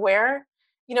worn wear.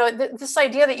 This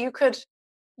idea that you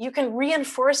can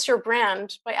reinforce your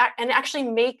brand and actually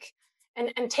make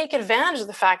and take advantage of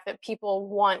the fact that people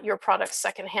want your products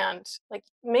secondhand.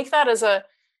 Make that as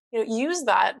use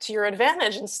that to your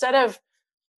advantage instead of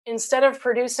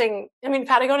producing. I mean,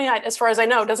 Patagonia, as far as I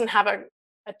know, doesn't have a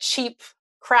cheap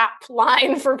crap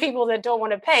line for people that don't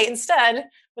want to pay. Instead,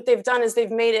 what they've done is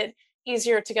they've made it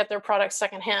easier to get their products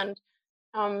secondhand.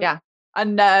 And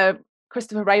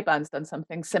Christopher Rayburn's done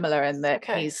something similar in that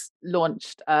he's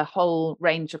launched a whole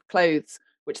range of clothes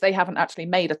which they haven't actually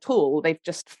made at all. They've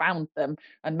just found them,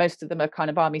 and most of them are kind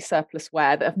of army surplus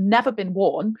wear that have never been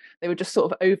worn. They were just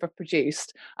sort of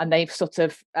overproduced, and they've sort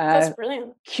of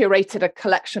curated a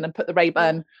collection and put the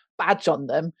Rayburn badge on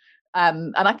them.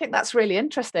 And I think that's really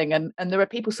interesting. And there are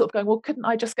people sort of going, well, couldn't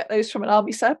I just get those from an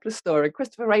army surplus store? And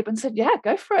Christopher Rayburn said, yeah,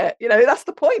 go for it. That's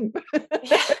the point.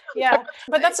 Yeah.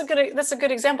 But that's a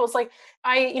good example. It's like,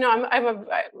 I'm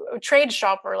a trade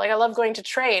shopper. I love going to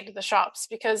trade the shops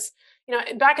because,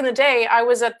 back in the day, I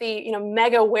was at the,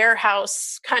 mega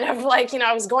warehouse kind of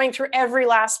I was going through every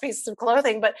last piece of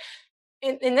clothing. But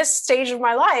in this stage of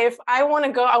my life, I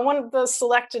want the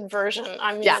selected version.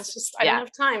 I mean, it's just, I don't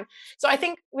have time. So I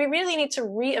think we really need to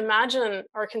reimagine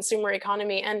our consumer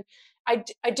economy. And I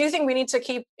do think we need to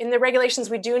keep, in the regulations,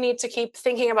 we do need to keep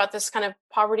thinking about this kind of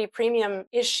poverty premium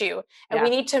issue. And we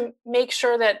need to make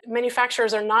sure that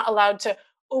manufacturers are not allowed to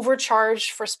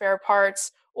overcharge for spare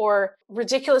parts or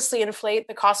ridiculously inflate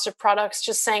the cost of products,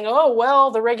 just saying, oh,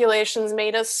 well, the regulations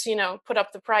made us, put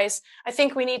up the price. I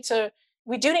think we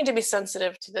do need to be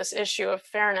sensitive to this issue of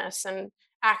fairness and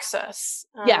access.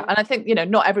 Yeah, and I think,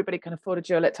 not everybody can afford a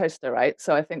dual-lit toaster, right?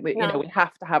 So I think that, we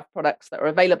have to have products that are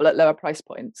available at lower price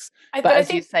points. But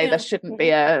as you say, there shouldn't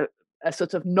be a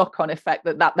sort of knock-on effect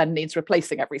that then needs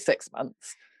replacing every 6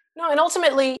 months. No, and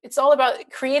ultimately, it's all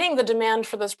about creating the demand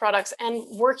for those products and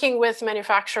working with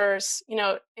manufacturers,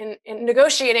 in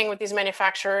negotiating with these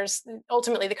manufacturers,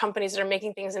 ultimately the companies that are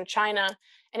making things in China.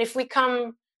 And if we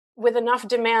come with enough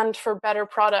demand for better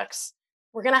products,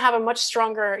 we're going to have a much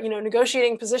stronger,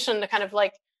 negotiating position to kind of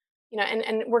like,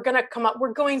 and we're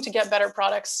going to get better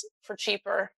products for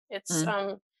cheaper. It's,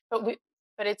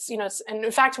 but it's, and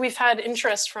in fact, we've had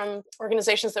interest from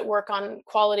organizations that work on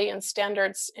quality and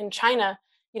standards in China.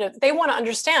 They want to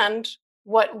understand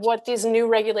what these new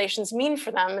regulations mean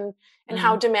for them and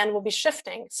how demand will be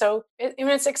shifting. So it's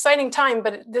an exciting time,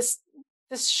 but this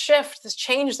shift, this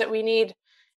change that we need,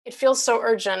 it feels so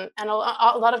urgent. And a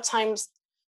lot of times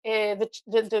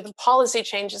the policy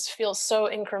changes feel so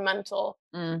incremental.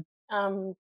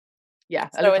 Yeah,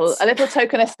 a little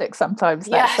tokenistic sometimes,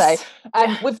 let's say.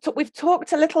 We've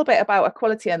talked a little bit about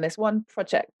equality in this one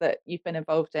project that you've been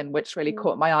involved in, which really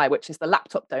caught my eye, which is the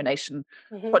laptop donation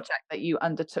project that you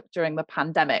undertook during the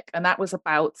pandemic. And that was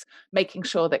about making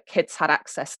sure that kids had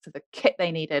access to the kit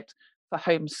they needed for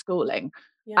homeschooling.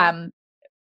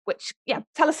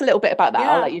 Tell us a little bit about that.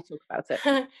 I'll let you talk about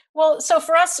it. Well, so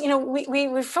for us,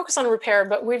 we focus on repair,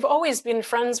 but we've always been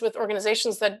friends with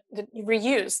organizations that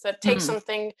reuse, that take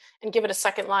something and give it a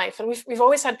second life. And we've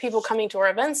always had people coming to our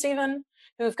events even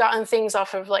who've gotten things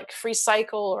off of like Free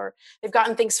Cycle, or they've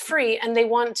gotten things free and they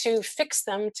want to fix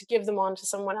them to give them on to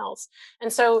someone else.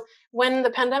 And so when the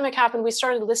pandemic happened, we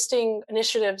started listing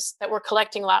initiatives that were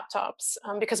collecting laptops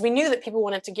because we knew that people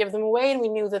wanted to give them away and we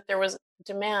knew that there was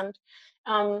demand.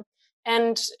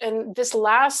 And this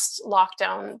last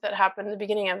lockdown that happened at the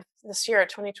beginning of this year,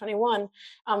 2021,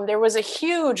 there was a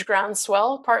huge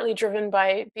groundswell, partly driven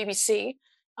by BBC,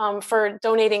 for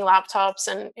donating laptops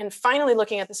and finally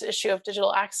looking at this issue of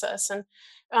digital access. And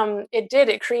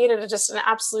it created just an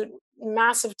absolute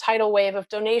massive tidal wave of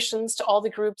donations to all the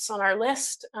groups on our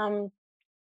list. And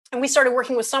we started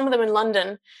working with some of them in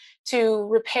London to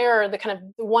repair the kind of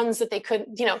the ones that they could,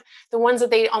 the ones that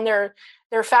they on their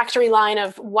factory line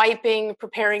of wiping,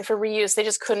 preparing for reuse, they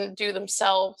just couldn't do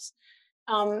themselves.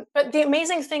 But the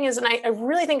amazing thing is, and I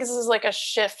really think this is like a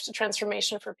shift, a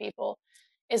transformation for people,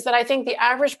 is that I think the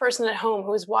average person at home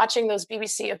who was watching those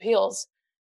BBC appeals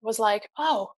was like,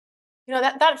 oh,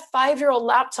 that 5-year-old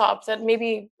laptop that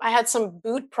maybe I had some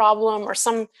boot problem or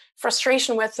some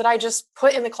frustration with that I just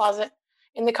put in the closet,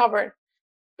 in the cupboard,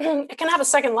 it can have a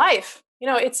second life.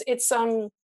 It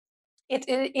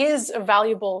is a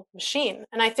valuable machine.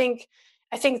 And I think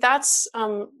that's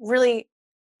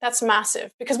that's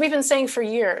massive, because we've been saying for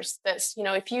years this,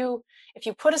 if you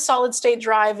put a solid state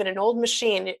drive in an old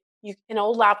machine, an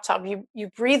old laptop,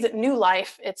 you breathe new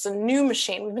life. It's a new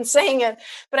machine. We've been saying it,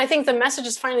 but I think the message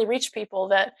has finally reached people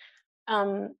that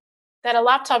that a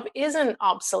laptop isn't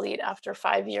obsolete after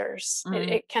 5 years.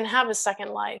 It can have a second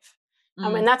life.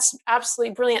 And that's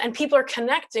absolutely brilliant. And people are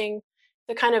connecting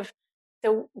the kind of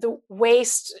the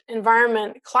waste,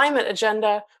 environment, climate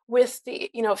agenda with the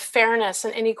fairness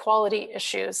and inequality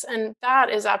issues, and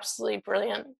that is absolutely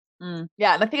brilliant.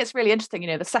 Yeah, and I think it's really interesting.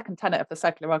 The second tenet of the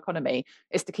circular economy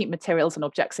is to keep materials and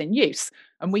objects in use,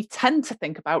 and we tend to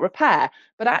think about repair,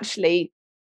 but actually,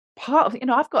 part of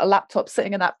I've got a laptop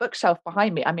sitting in that bookshelf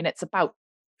behind me. I mean, it's about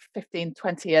 15,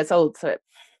 20 years old, so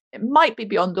it might be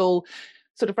beyond all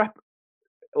sort of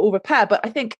all repair, but I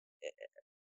think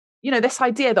this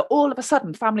idea that all of a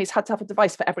sudden families had to have a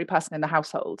device for every person in the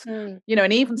household, and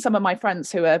even some of my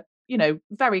friends who are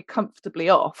very comfortably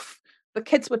off, the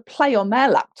kids would play on their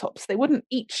laptops. They wouldn't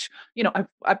each,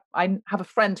 I have a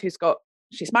friend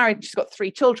she's married, she's got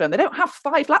 3 children. They don't have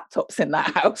 5 laptops in their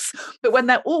house, but when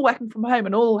they're all working from home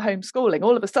and all homeschooling,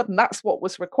 all of a sudden that's what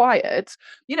was required,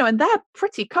 and they're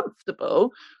pretty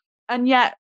comfortable. And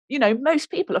yet, most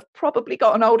people have probably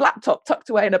got an old laptop tucked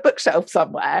away in a bookshelf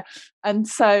somewhere. And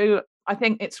so I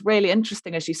think it's really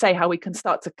interesting, as you say, how we can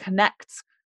start to connect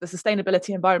the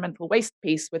sustainability, environmental waste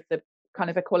piece with the kind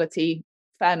of equality,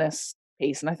 fairness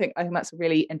piece. And I think that's a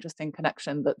really interesting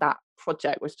connection that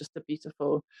project was just a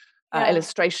beautiful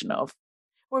illustration of.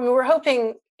 Well, we were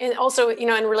hoping, also,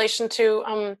 in relation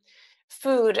to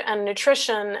food and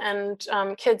nutrition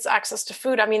and kids' access to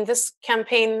food. I mean, this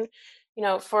campaign,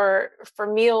 for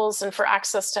meals and for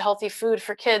access to healthy food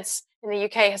for kids, in the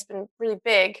UK has been really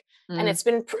big, and it's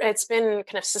been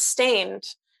kind of sustained.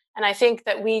 And I think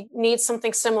that we need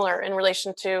something similar in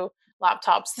relation to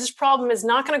laptops. This problem is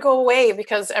not going to go away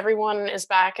because everyone is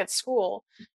back at school.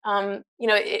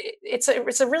 It's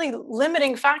a really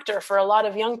limiting factor for a lot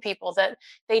of young people that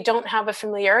they don't have a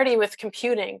familiarity with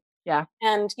computing. Yeah.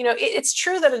 And, it's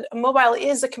true that a mobile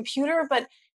is a computer, but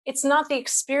it's not the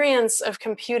experience of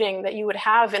computing that you would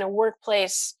have in a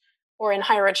workplace or in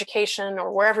higher education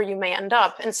or wherever you may end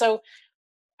up. And so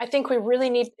I think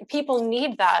people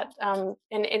need that. And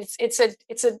it's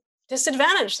a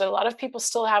disadvantage that a lot of people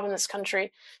still have in this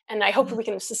country. And I hope we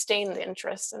can sustain the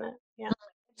interest in it. Yeah.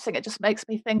 It just makes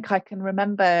me think. I can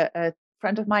remember a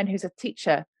friend of mine who's a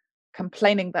teacher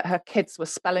complaining that her kids were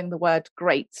spelling the word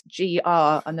great, GR,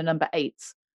 and the number 8.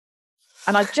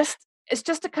 And it's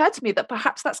just occurred to me that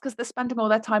perhaps that's because they're spending all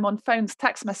their time on phones,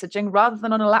 text messaging, rather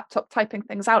than on a laptop typing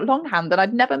things out longhand. And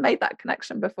I'd never made that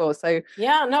connection before. So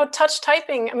yeah, no, touch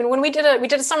typing. I mean, when we did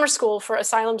a summer school for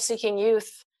asylum-seeking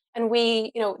youth, and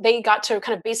they got to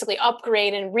kind of basically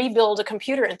upgrade and rebuild a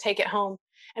computer and take it home.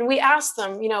 And we asked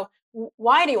them,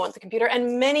 why do you want the computer?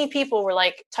 And many people were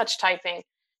like, touch typing.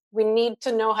 We need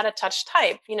to know how to touch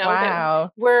type.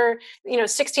 Wow. We're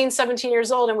 16, 17 years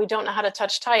old and we don't know how to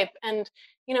touch type. And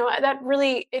that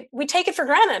really, we take it for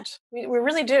granted. We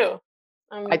really do.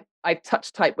 I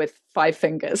touch type with 5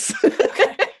 fingers.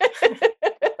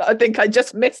 I think I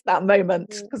just missed that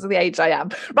moment because of the age I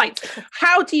am. Right.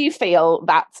 How do you feel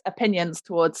that opinions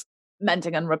towards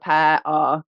mending and repair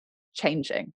are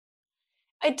changing?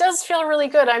 It does feel really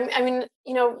good. I mean,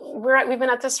 we've been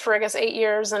at this for, I guess, 8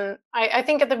 years. And I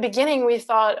think at the beginning we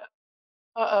thought,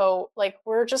 like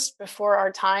we're just before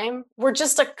our time. We're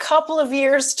just a couple of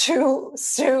years too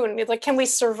soon. Like, can we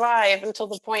survive until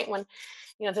the point when,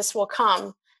 this will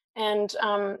come? And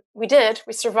we did.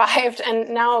 We survived, and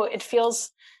now it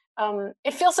feels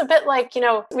a bit like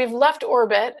we've left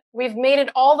orbit. We've made it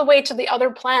all the way to the other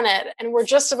planet, and we're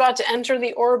just about to enter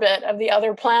the orbit of the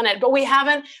other planet. But we're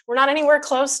not anywhere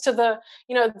close to the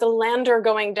lander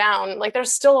going down. Like,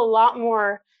 there's still a lot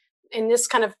more in this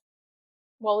kind of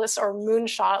this or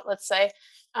moonshot, let's say.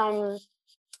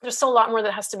 There's still a lot more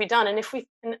that has to be done. And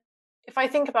if I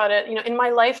think about it, in my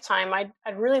lifetime,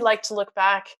 I'd really like to look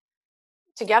back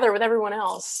together with everyone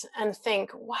else and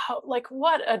think, wow, like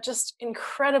what a just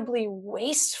incredibly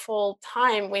wasteful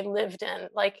time we lived in.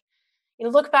 Like,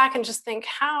 look back and just think,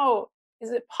 how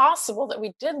is it possible that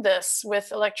we did this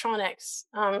with electronics?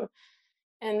 And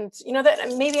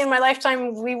that maybe in my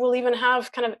lifetime we will even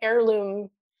have kind of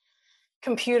heirloom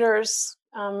computers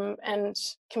and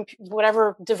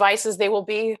whatever devices they will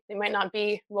be. They might not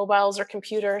be mobiles or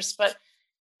computers, but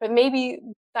maybe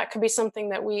that could be something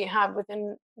that we have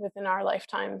within our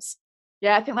lifetimes.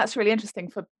 Yeah, I think that's really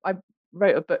interesting. I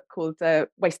wrote a book called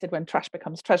Wasted When Trash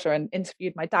Becomes Treasure, and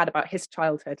interviewed my dad about his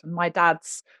childhood. And my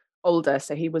dad's older,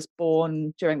 so he was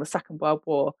born during the Second World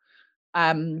War.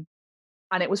 And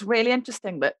it was really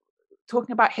interesting that,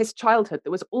 talking about his childhood,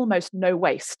 there was almost no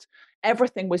waste.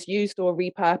 Everything was used or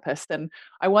repurposed. And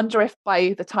I wonder if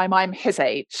by the time I'm his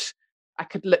age, I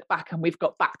could look back and we've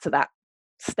got back to that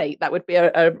state. That would be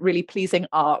a really pleasing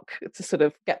arc to sort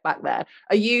of get back there.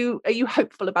 Are you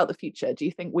hopeful about the future? Do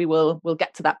you think we'll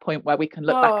get to that point where we can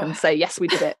look back and say, yes, we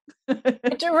did it?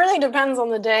 It really depends on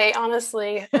the day,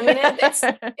 honestly. I mean,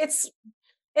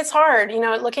 it's hard,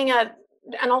 looking at,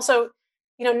 and also,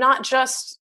 not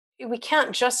just, we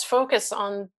can't just focus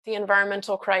on the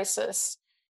environmental crisis.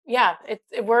 Yeah,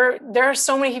 there are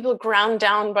so many people ground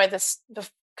down by the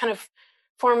kind of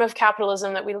form of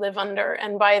capitalism that we live under,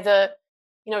 and by the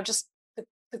just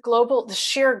the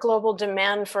sheer global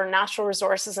demand for natural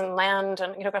resources and land.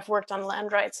 And I've worked on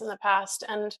land rights in the past,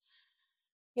 and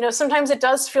sometimes it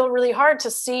does feel really hard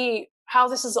to see how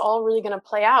this is all really going to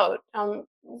play out,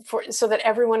 so that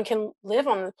everyone can live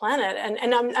on the planet.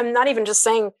 And I'm not even just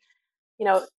saying,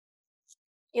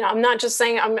 I'm not just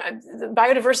saying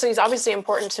biodiversity is obviously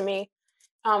important to me,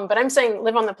 but I'm saying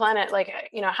live on the planet, like,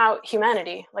 how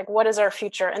humanity, like, what is our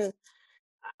future? And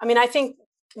I mean, I think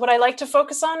what I like to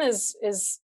focus on is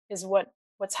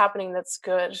what's happening that's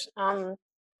good, and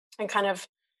kind of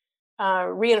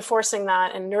reinforcing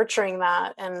that and nurturing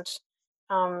that. And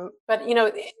but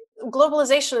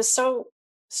globalization is so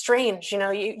strange.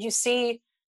 You see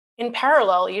in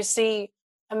parallel, you see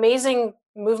amazing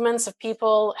movements of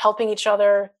people helping each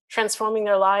other, transforming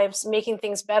their lives, making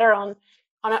things better on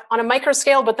a micro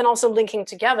scale, but then also linking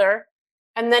together.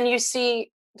 And then you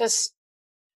see this,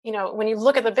 when you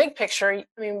look at the big picture, I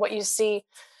mean, what you see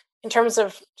in terms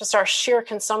of just our sheer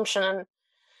consumption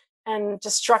and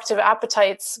destructive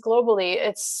appetites globally,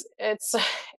 it's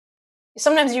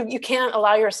sometimes you can't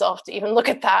allow yourself to even look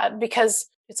at that because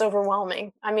it's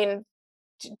overwhelming. I mean,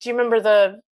 do you remember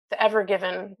the Ever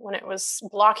Given when it was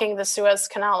blocking the Suez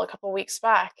Canal a couple of weeks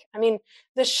back? I mean,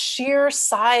 the sheer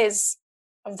size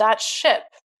of that ship,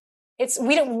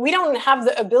 we don't have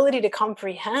the ability to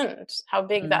comprehend how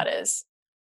big that is.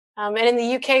 And in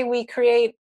the UK, we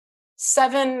create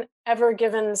 7 Ever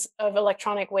Givens of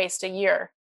electronic waste a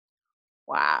year.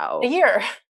 Wow. A year.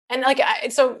 And like,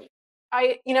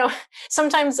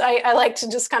 sometimes I like to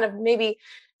just kind of maybe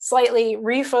slightly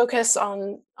refocus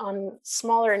on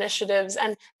smaller initiatives,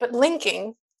 but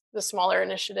linking the smaller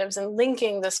initiatives and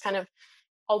linking this kind of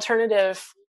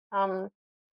alternative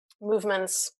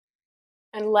movements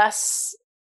and less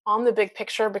on the big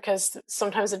picture, because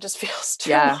sometimes it just feels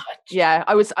too much. Yeah.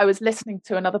 I was listening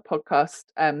to another podcast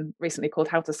recently called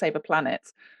How to Save a Planet,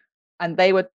 and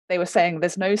they were saying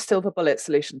there's no silver bullet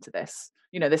solution to this.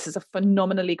 This is a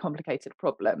phenomenally complicated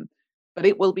problem, but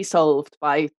it will be solved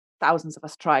by thousands of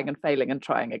us trying and failing and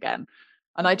trying again.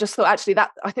 And I just thought, actually,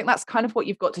 I think that's kind of what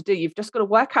you've got to do. You've just got to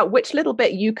work out which little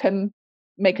bit you can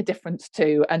make a difference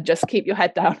to, and just keep your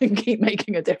head down and keep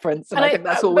making a difference. And I think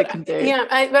that's all we can do. Yeah,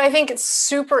 but I think it's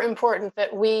super important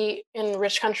that we in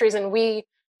rich countries, and we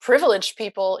privileged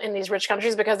people in these rich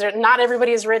countries, because not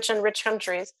everybody is rich in rich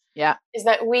countries. Yeah, is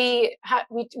that we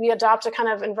adopt a kind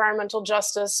of environmental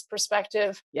justice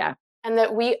perspective. Yeah, and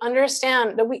that we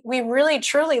understand that we really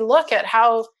truly look at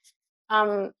how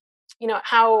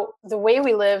how the way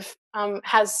we live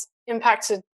has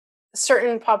impacted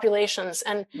certain populations,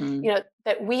 and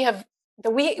that we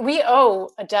owe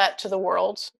a debt to the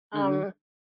world.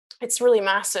 It's really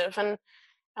massive, and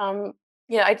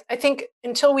I think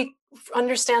until we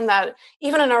understand that,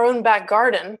 even in our own back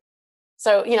garden,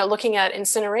 so looking at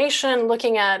incineration,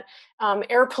 looking at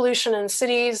air pollution in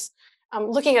cities,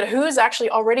 looking at who's actually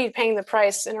already paying the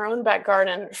price in our own back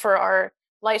garden for our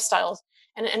lifestyles,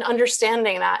 and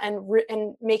understanding that,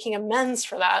 and making amends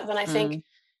for that, then I think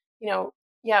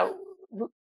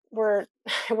we're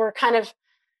kind of,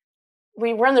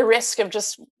 we run the risk of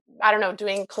just, I don't know,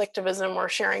 doing collectivism or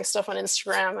sharing stuff on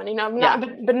Instagram,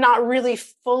 and but not really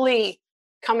fully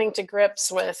coming to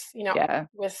grips with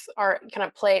with our kind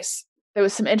of place. There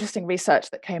was some interesting research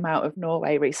that came out of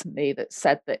Norway recently that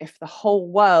said that if the whole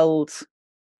world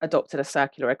adopted a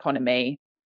circular economy,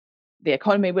 the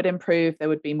economy would improve, there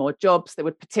would be more jobs, there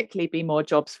would particularly be more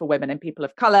jobs for women and people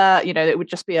of colour, it would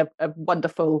just be a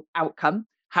wonderful outcome.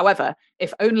 However,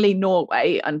 if only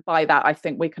Norway, and by that I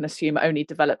think we can assume only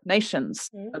developed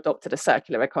nations, adopted a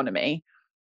circular economy,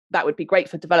 that would be great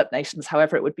for developed nations.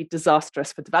 However, it would be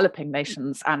disastrous for developing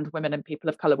nations, and women and people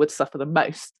of colour would suffer the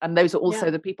most. And those are also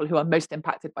the people who are most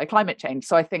impacted by climate change.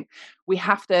 So I think we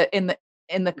have to,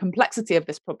 in the complexity of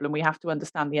this problem, we have to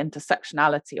understand the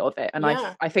intersectionality of it. And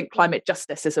I think climate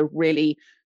justice is a really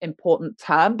important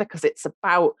term, because it's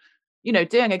about,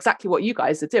 doing exactly what you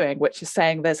guys are doing, which is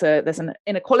saying there's an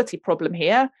inequality problem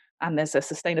here, and there's a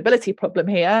sustainability problem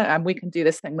here, and we can do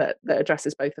this thing that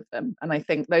addresses both of them. And I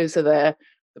think those are the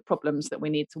problems that we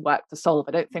need to work to solve.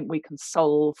 I don't think we can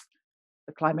solve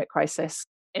the climate crisis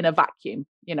in a vacuum.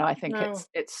 I think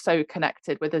it's so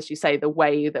connected with, as you say, the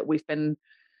way that we've been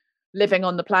living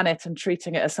on the planet and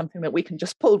treating it as something that we can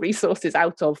just pull resources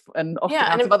out of, and often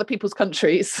out of other people's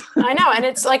countries. I know, and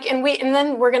it's like, and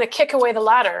then we're going to kick away the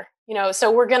ladder.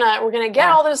 So we're gonna get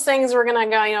all those things. We're gonna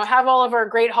go, have all of our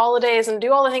great holidays and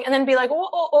do all the things, and then be like,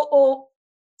 oh,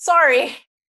 sorry,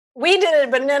 we did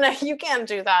it, but no, you can't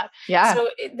do that. Yeah. So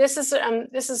this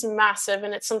is massive,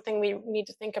 and it's something we need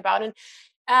to think about. And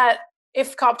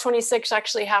if COP26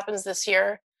 actually happens this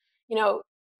year,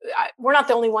 we're not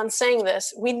the only ones saying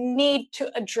this. We need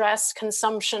to address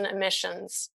consumption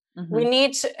emissions. We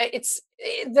need to. It's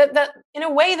that in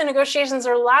a way, the negotiations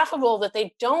are laughable that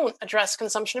they don't address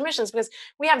consumption emissions, because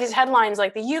we have these headlines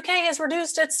like the UK has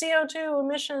reduced its CO2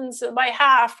 emissions by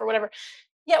half or whatever.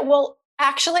 Yeah, well,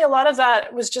 actually, a lot of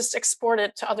that was just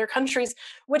exported to other countries,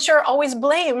 which are always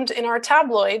blamed in our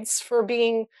tabloids for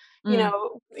being,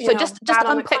 So just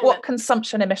unpick what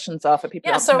consumption emissions are for people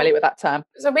who aren't familiar with that term.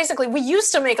 So basically, we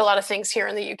used to make a lot of things here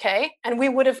in the UK, and we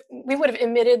would have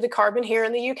emitted the carbon here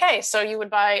in the UK. So you would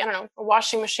buy, I don't know, a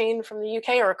washing machine from the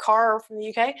UK or a car from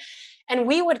the UK, and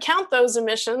we would count those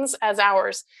emissions as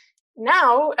ours.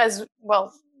 Now, as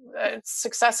well,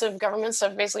 successive governments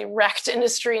have basically wrecked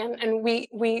industry, and we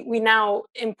now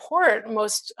import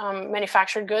most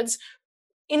manufactured goods.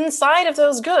 Inside of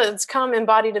those goods come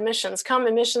embodied emissions, come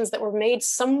emissions that were made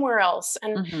somewhere else.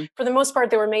 And for the most part,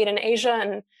 they were made in Asia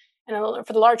and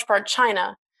for the large part,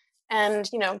 China. And,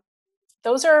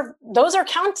 those are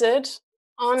counted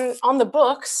on the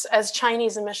books as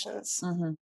Chinese emissions.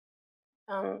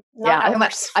 I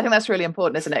think that's really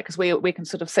important, isn't it? Because we can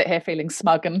sort of sit here feeling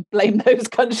smug and blame those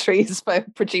countries for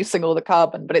producing all the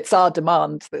carbon, but it's our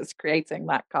demand that's creating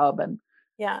that carbon.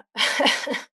 Yeah.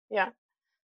 Yeah.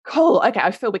 Cool. Okay,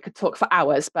 I feel we could talk for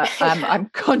hours, but I'm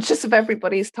conscious of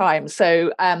everybody's time.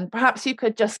 So perhaps you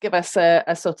could just give us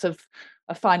a sort of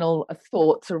a final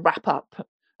thought to wrap up,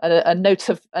 a note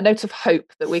of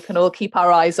hope that we can all keep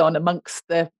our eyes on amongst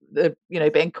the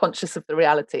being conscious of the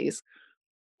realities.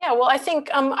 Yeah, well, I think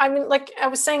I mean, like I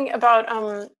was saying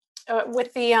about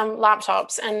with the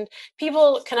laptops and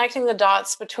people connecting the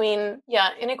dots between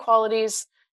inequalities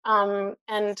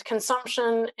and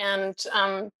consumption and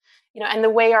and the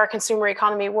way our consumer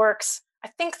economy works. I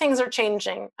think things are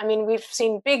changing. I mean, we've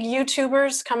seen big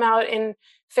YouTubers come out in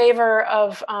favor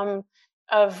of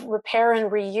repair and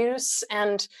reuse,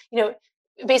 and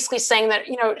basically saying that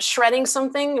shredding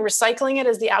something, recycling it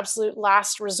is the absolute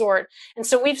last resort. And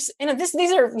so these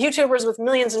are YouTubers with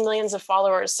millions and millions of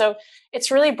followers. So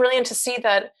it's really brilliant to see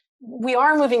that we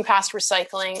are moving past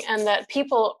recycling, and that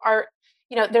people are,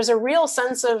 there's a real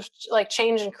sense of like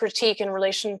change and critique in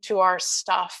relation to our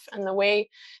stuff and the way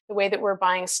that we're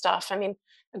buying stuff. I mean,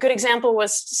 a good example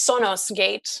was Sonos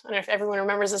Gate. I don't know if everyone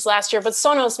remembers this last year, but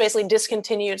Sonos basically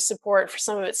discontinued support for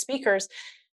some of its speakers.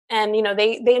 And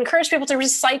they encourage people to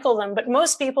recycle them, but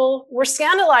most people were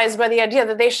scandalized by the idea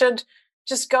that they should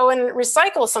just go and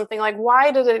recycle something. Like,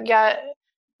 why did it get,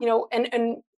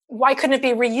 and why couldn't it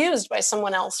be reused by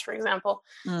someone else, for example?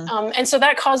 And so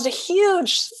that caused a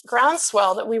huge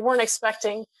groundswell that we weren't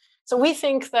expecting. So we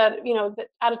think that that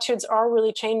attitudes are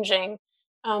really changing.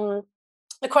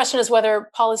 The question is whether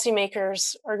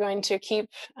policymakers are going to keep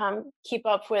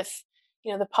up with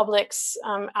the public's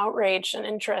outrage and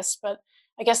interest, but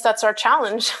I guess that's our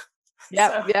challenge.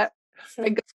 Yeah, yeah.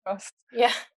 Fingers crossed.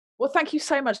 Yeah. Well, thank you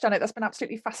so much, Janet. That's been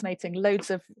absolutely fascinating. Loads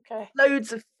of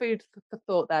food for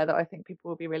thought there that I think people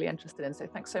will be really interested in. So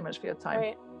thanks so much for your time.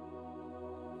 Great.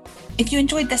 If you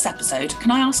enjoyed this episode, can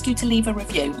I ask you to leave a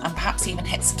review and perhaps even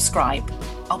hit subscribe?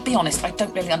 I'll be honest, I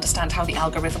don't really understand how the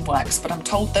algorithm works, but I'm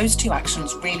told those two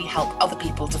actions really help other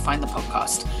people to find the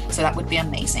podcast. So that would be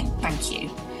amazing. Thank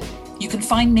you. You can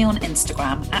find me on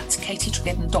Instagram at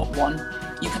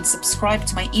katietregiddon.1. You can subscribe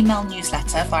to my email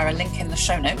newsletter via a link in the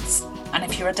show notes. And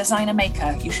if you're a designer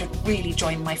maker, you should really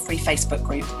join my free Facebook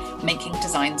group, Making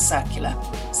Design Circular.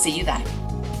 See you there.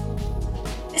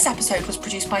 This episode was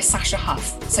produced by Sasha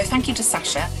Huff, so thank you to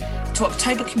Sasha, to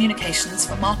October Communications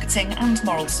for marketing and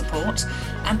moral support,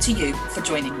 and to you for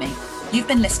joining me. You've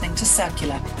been listening to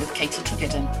Circular with Katie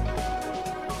Tregiddon.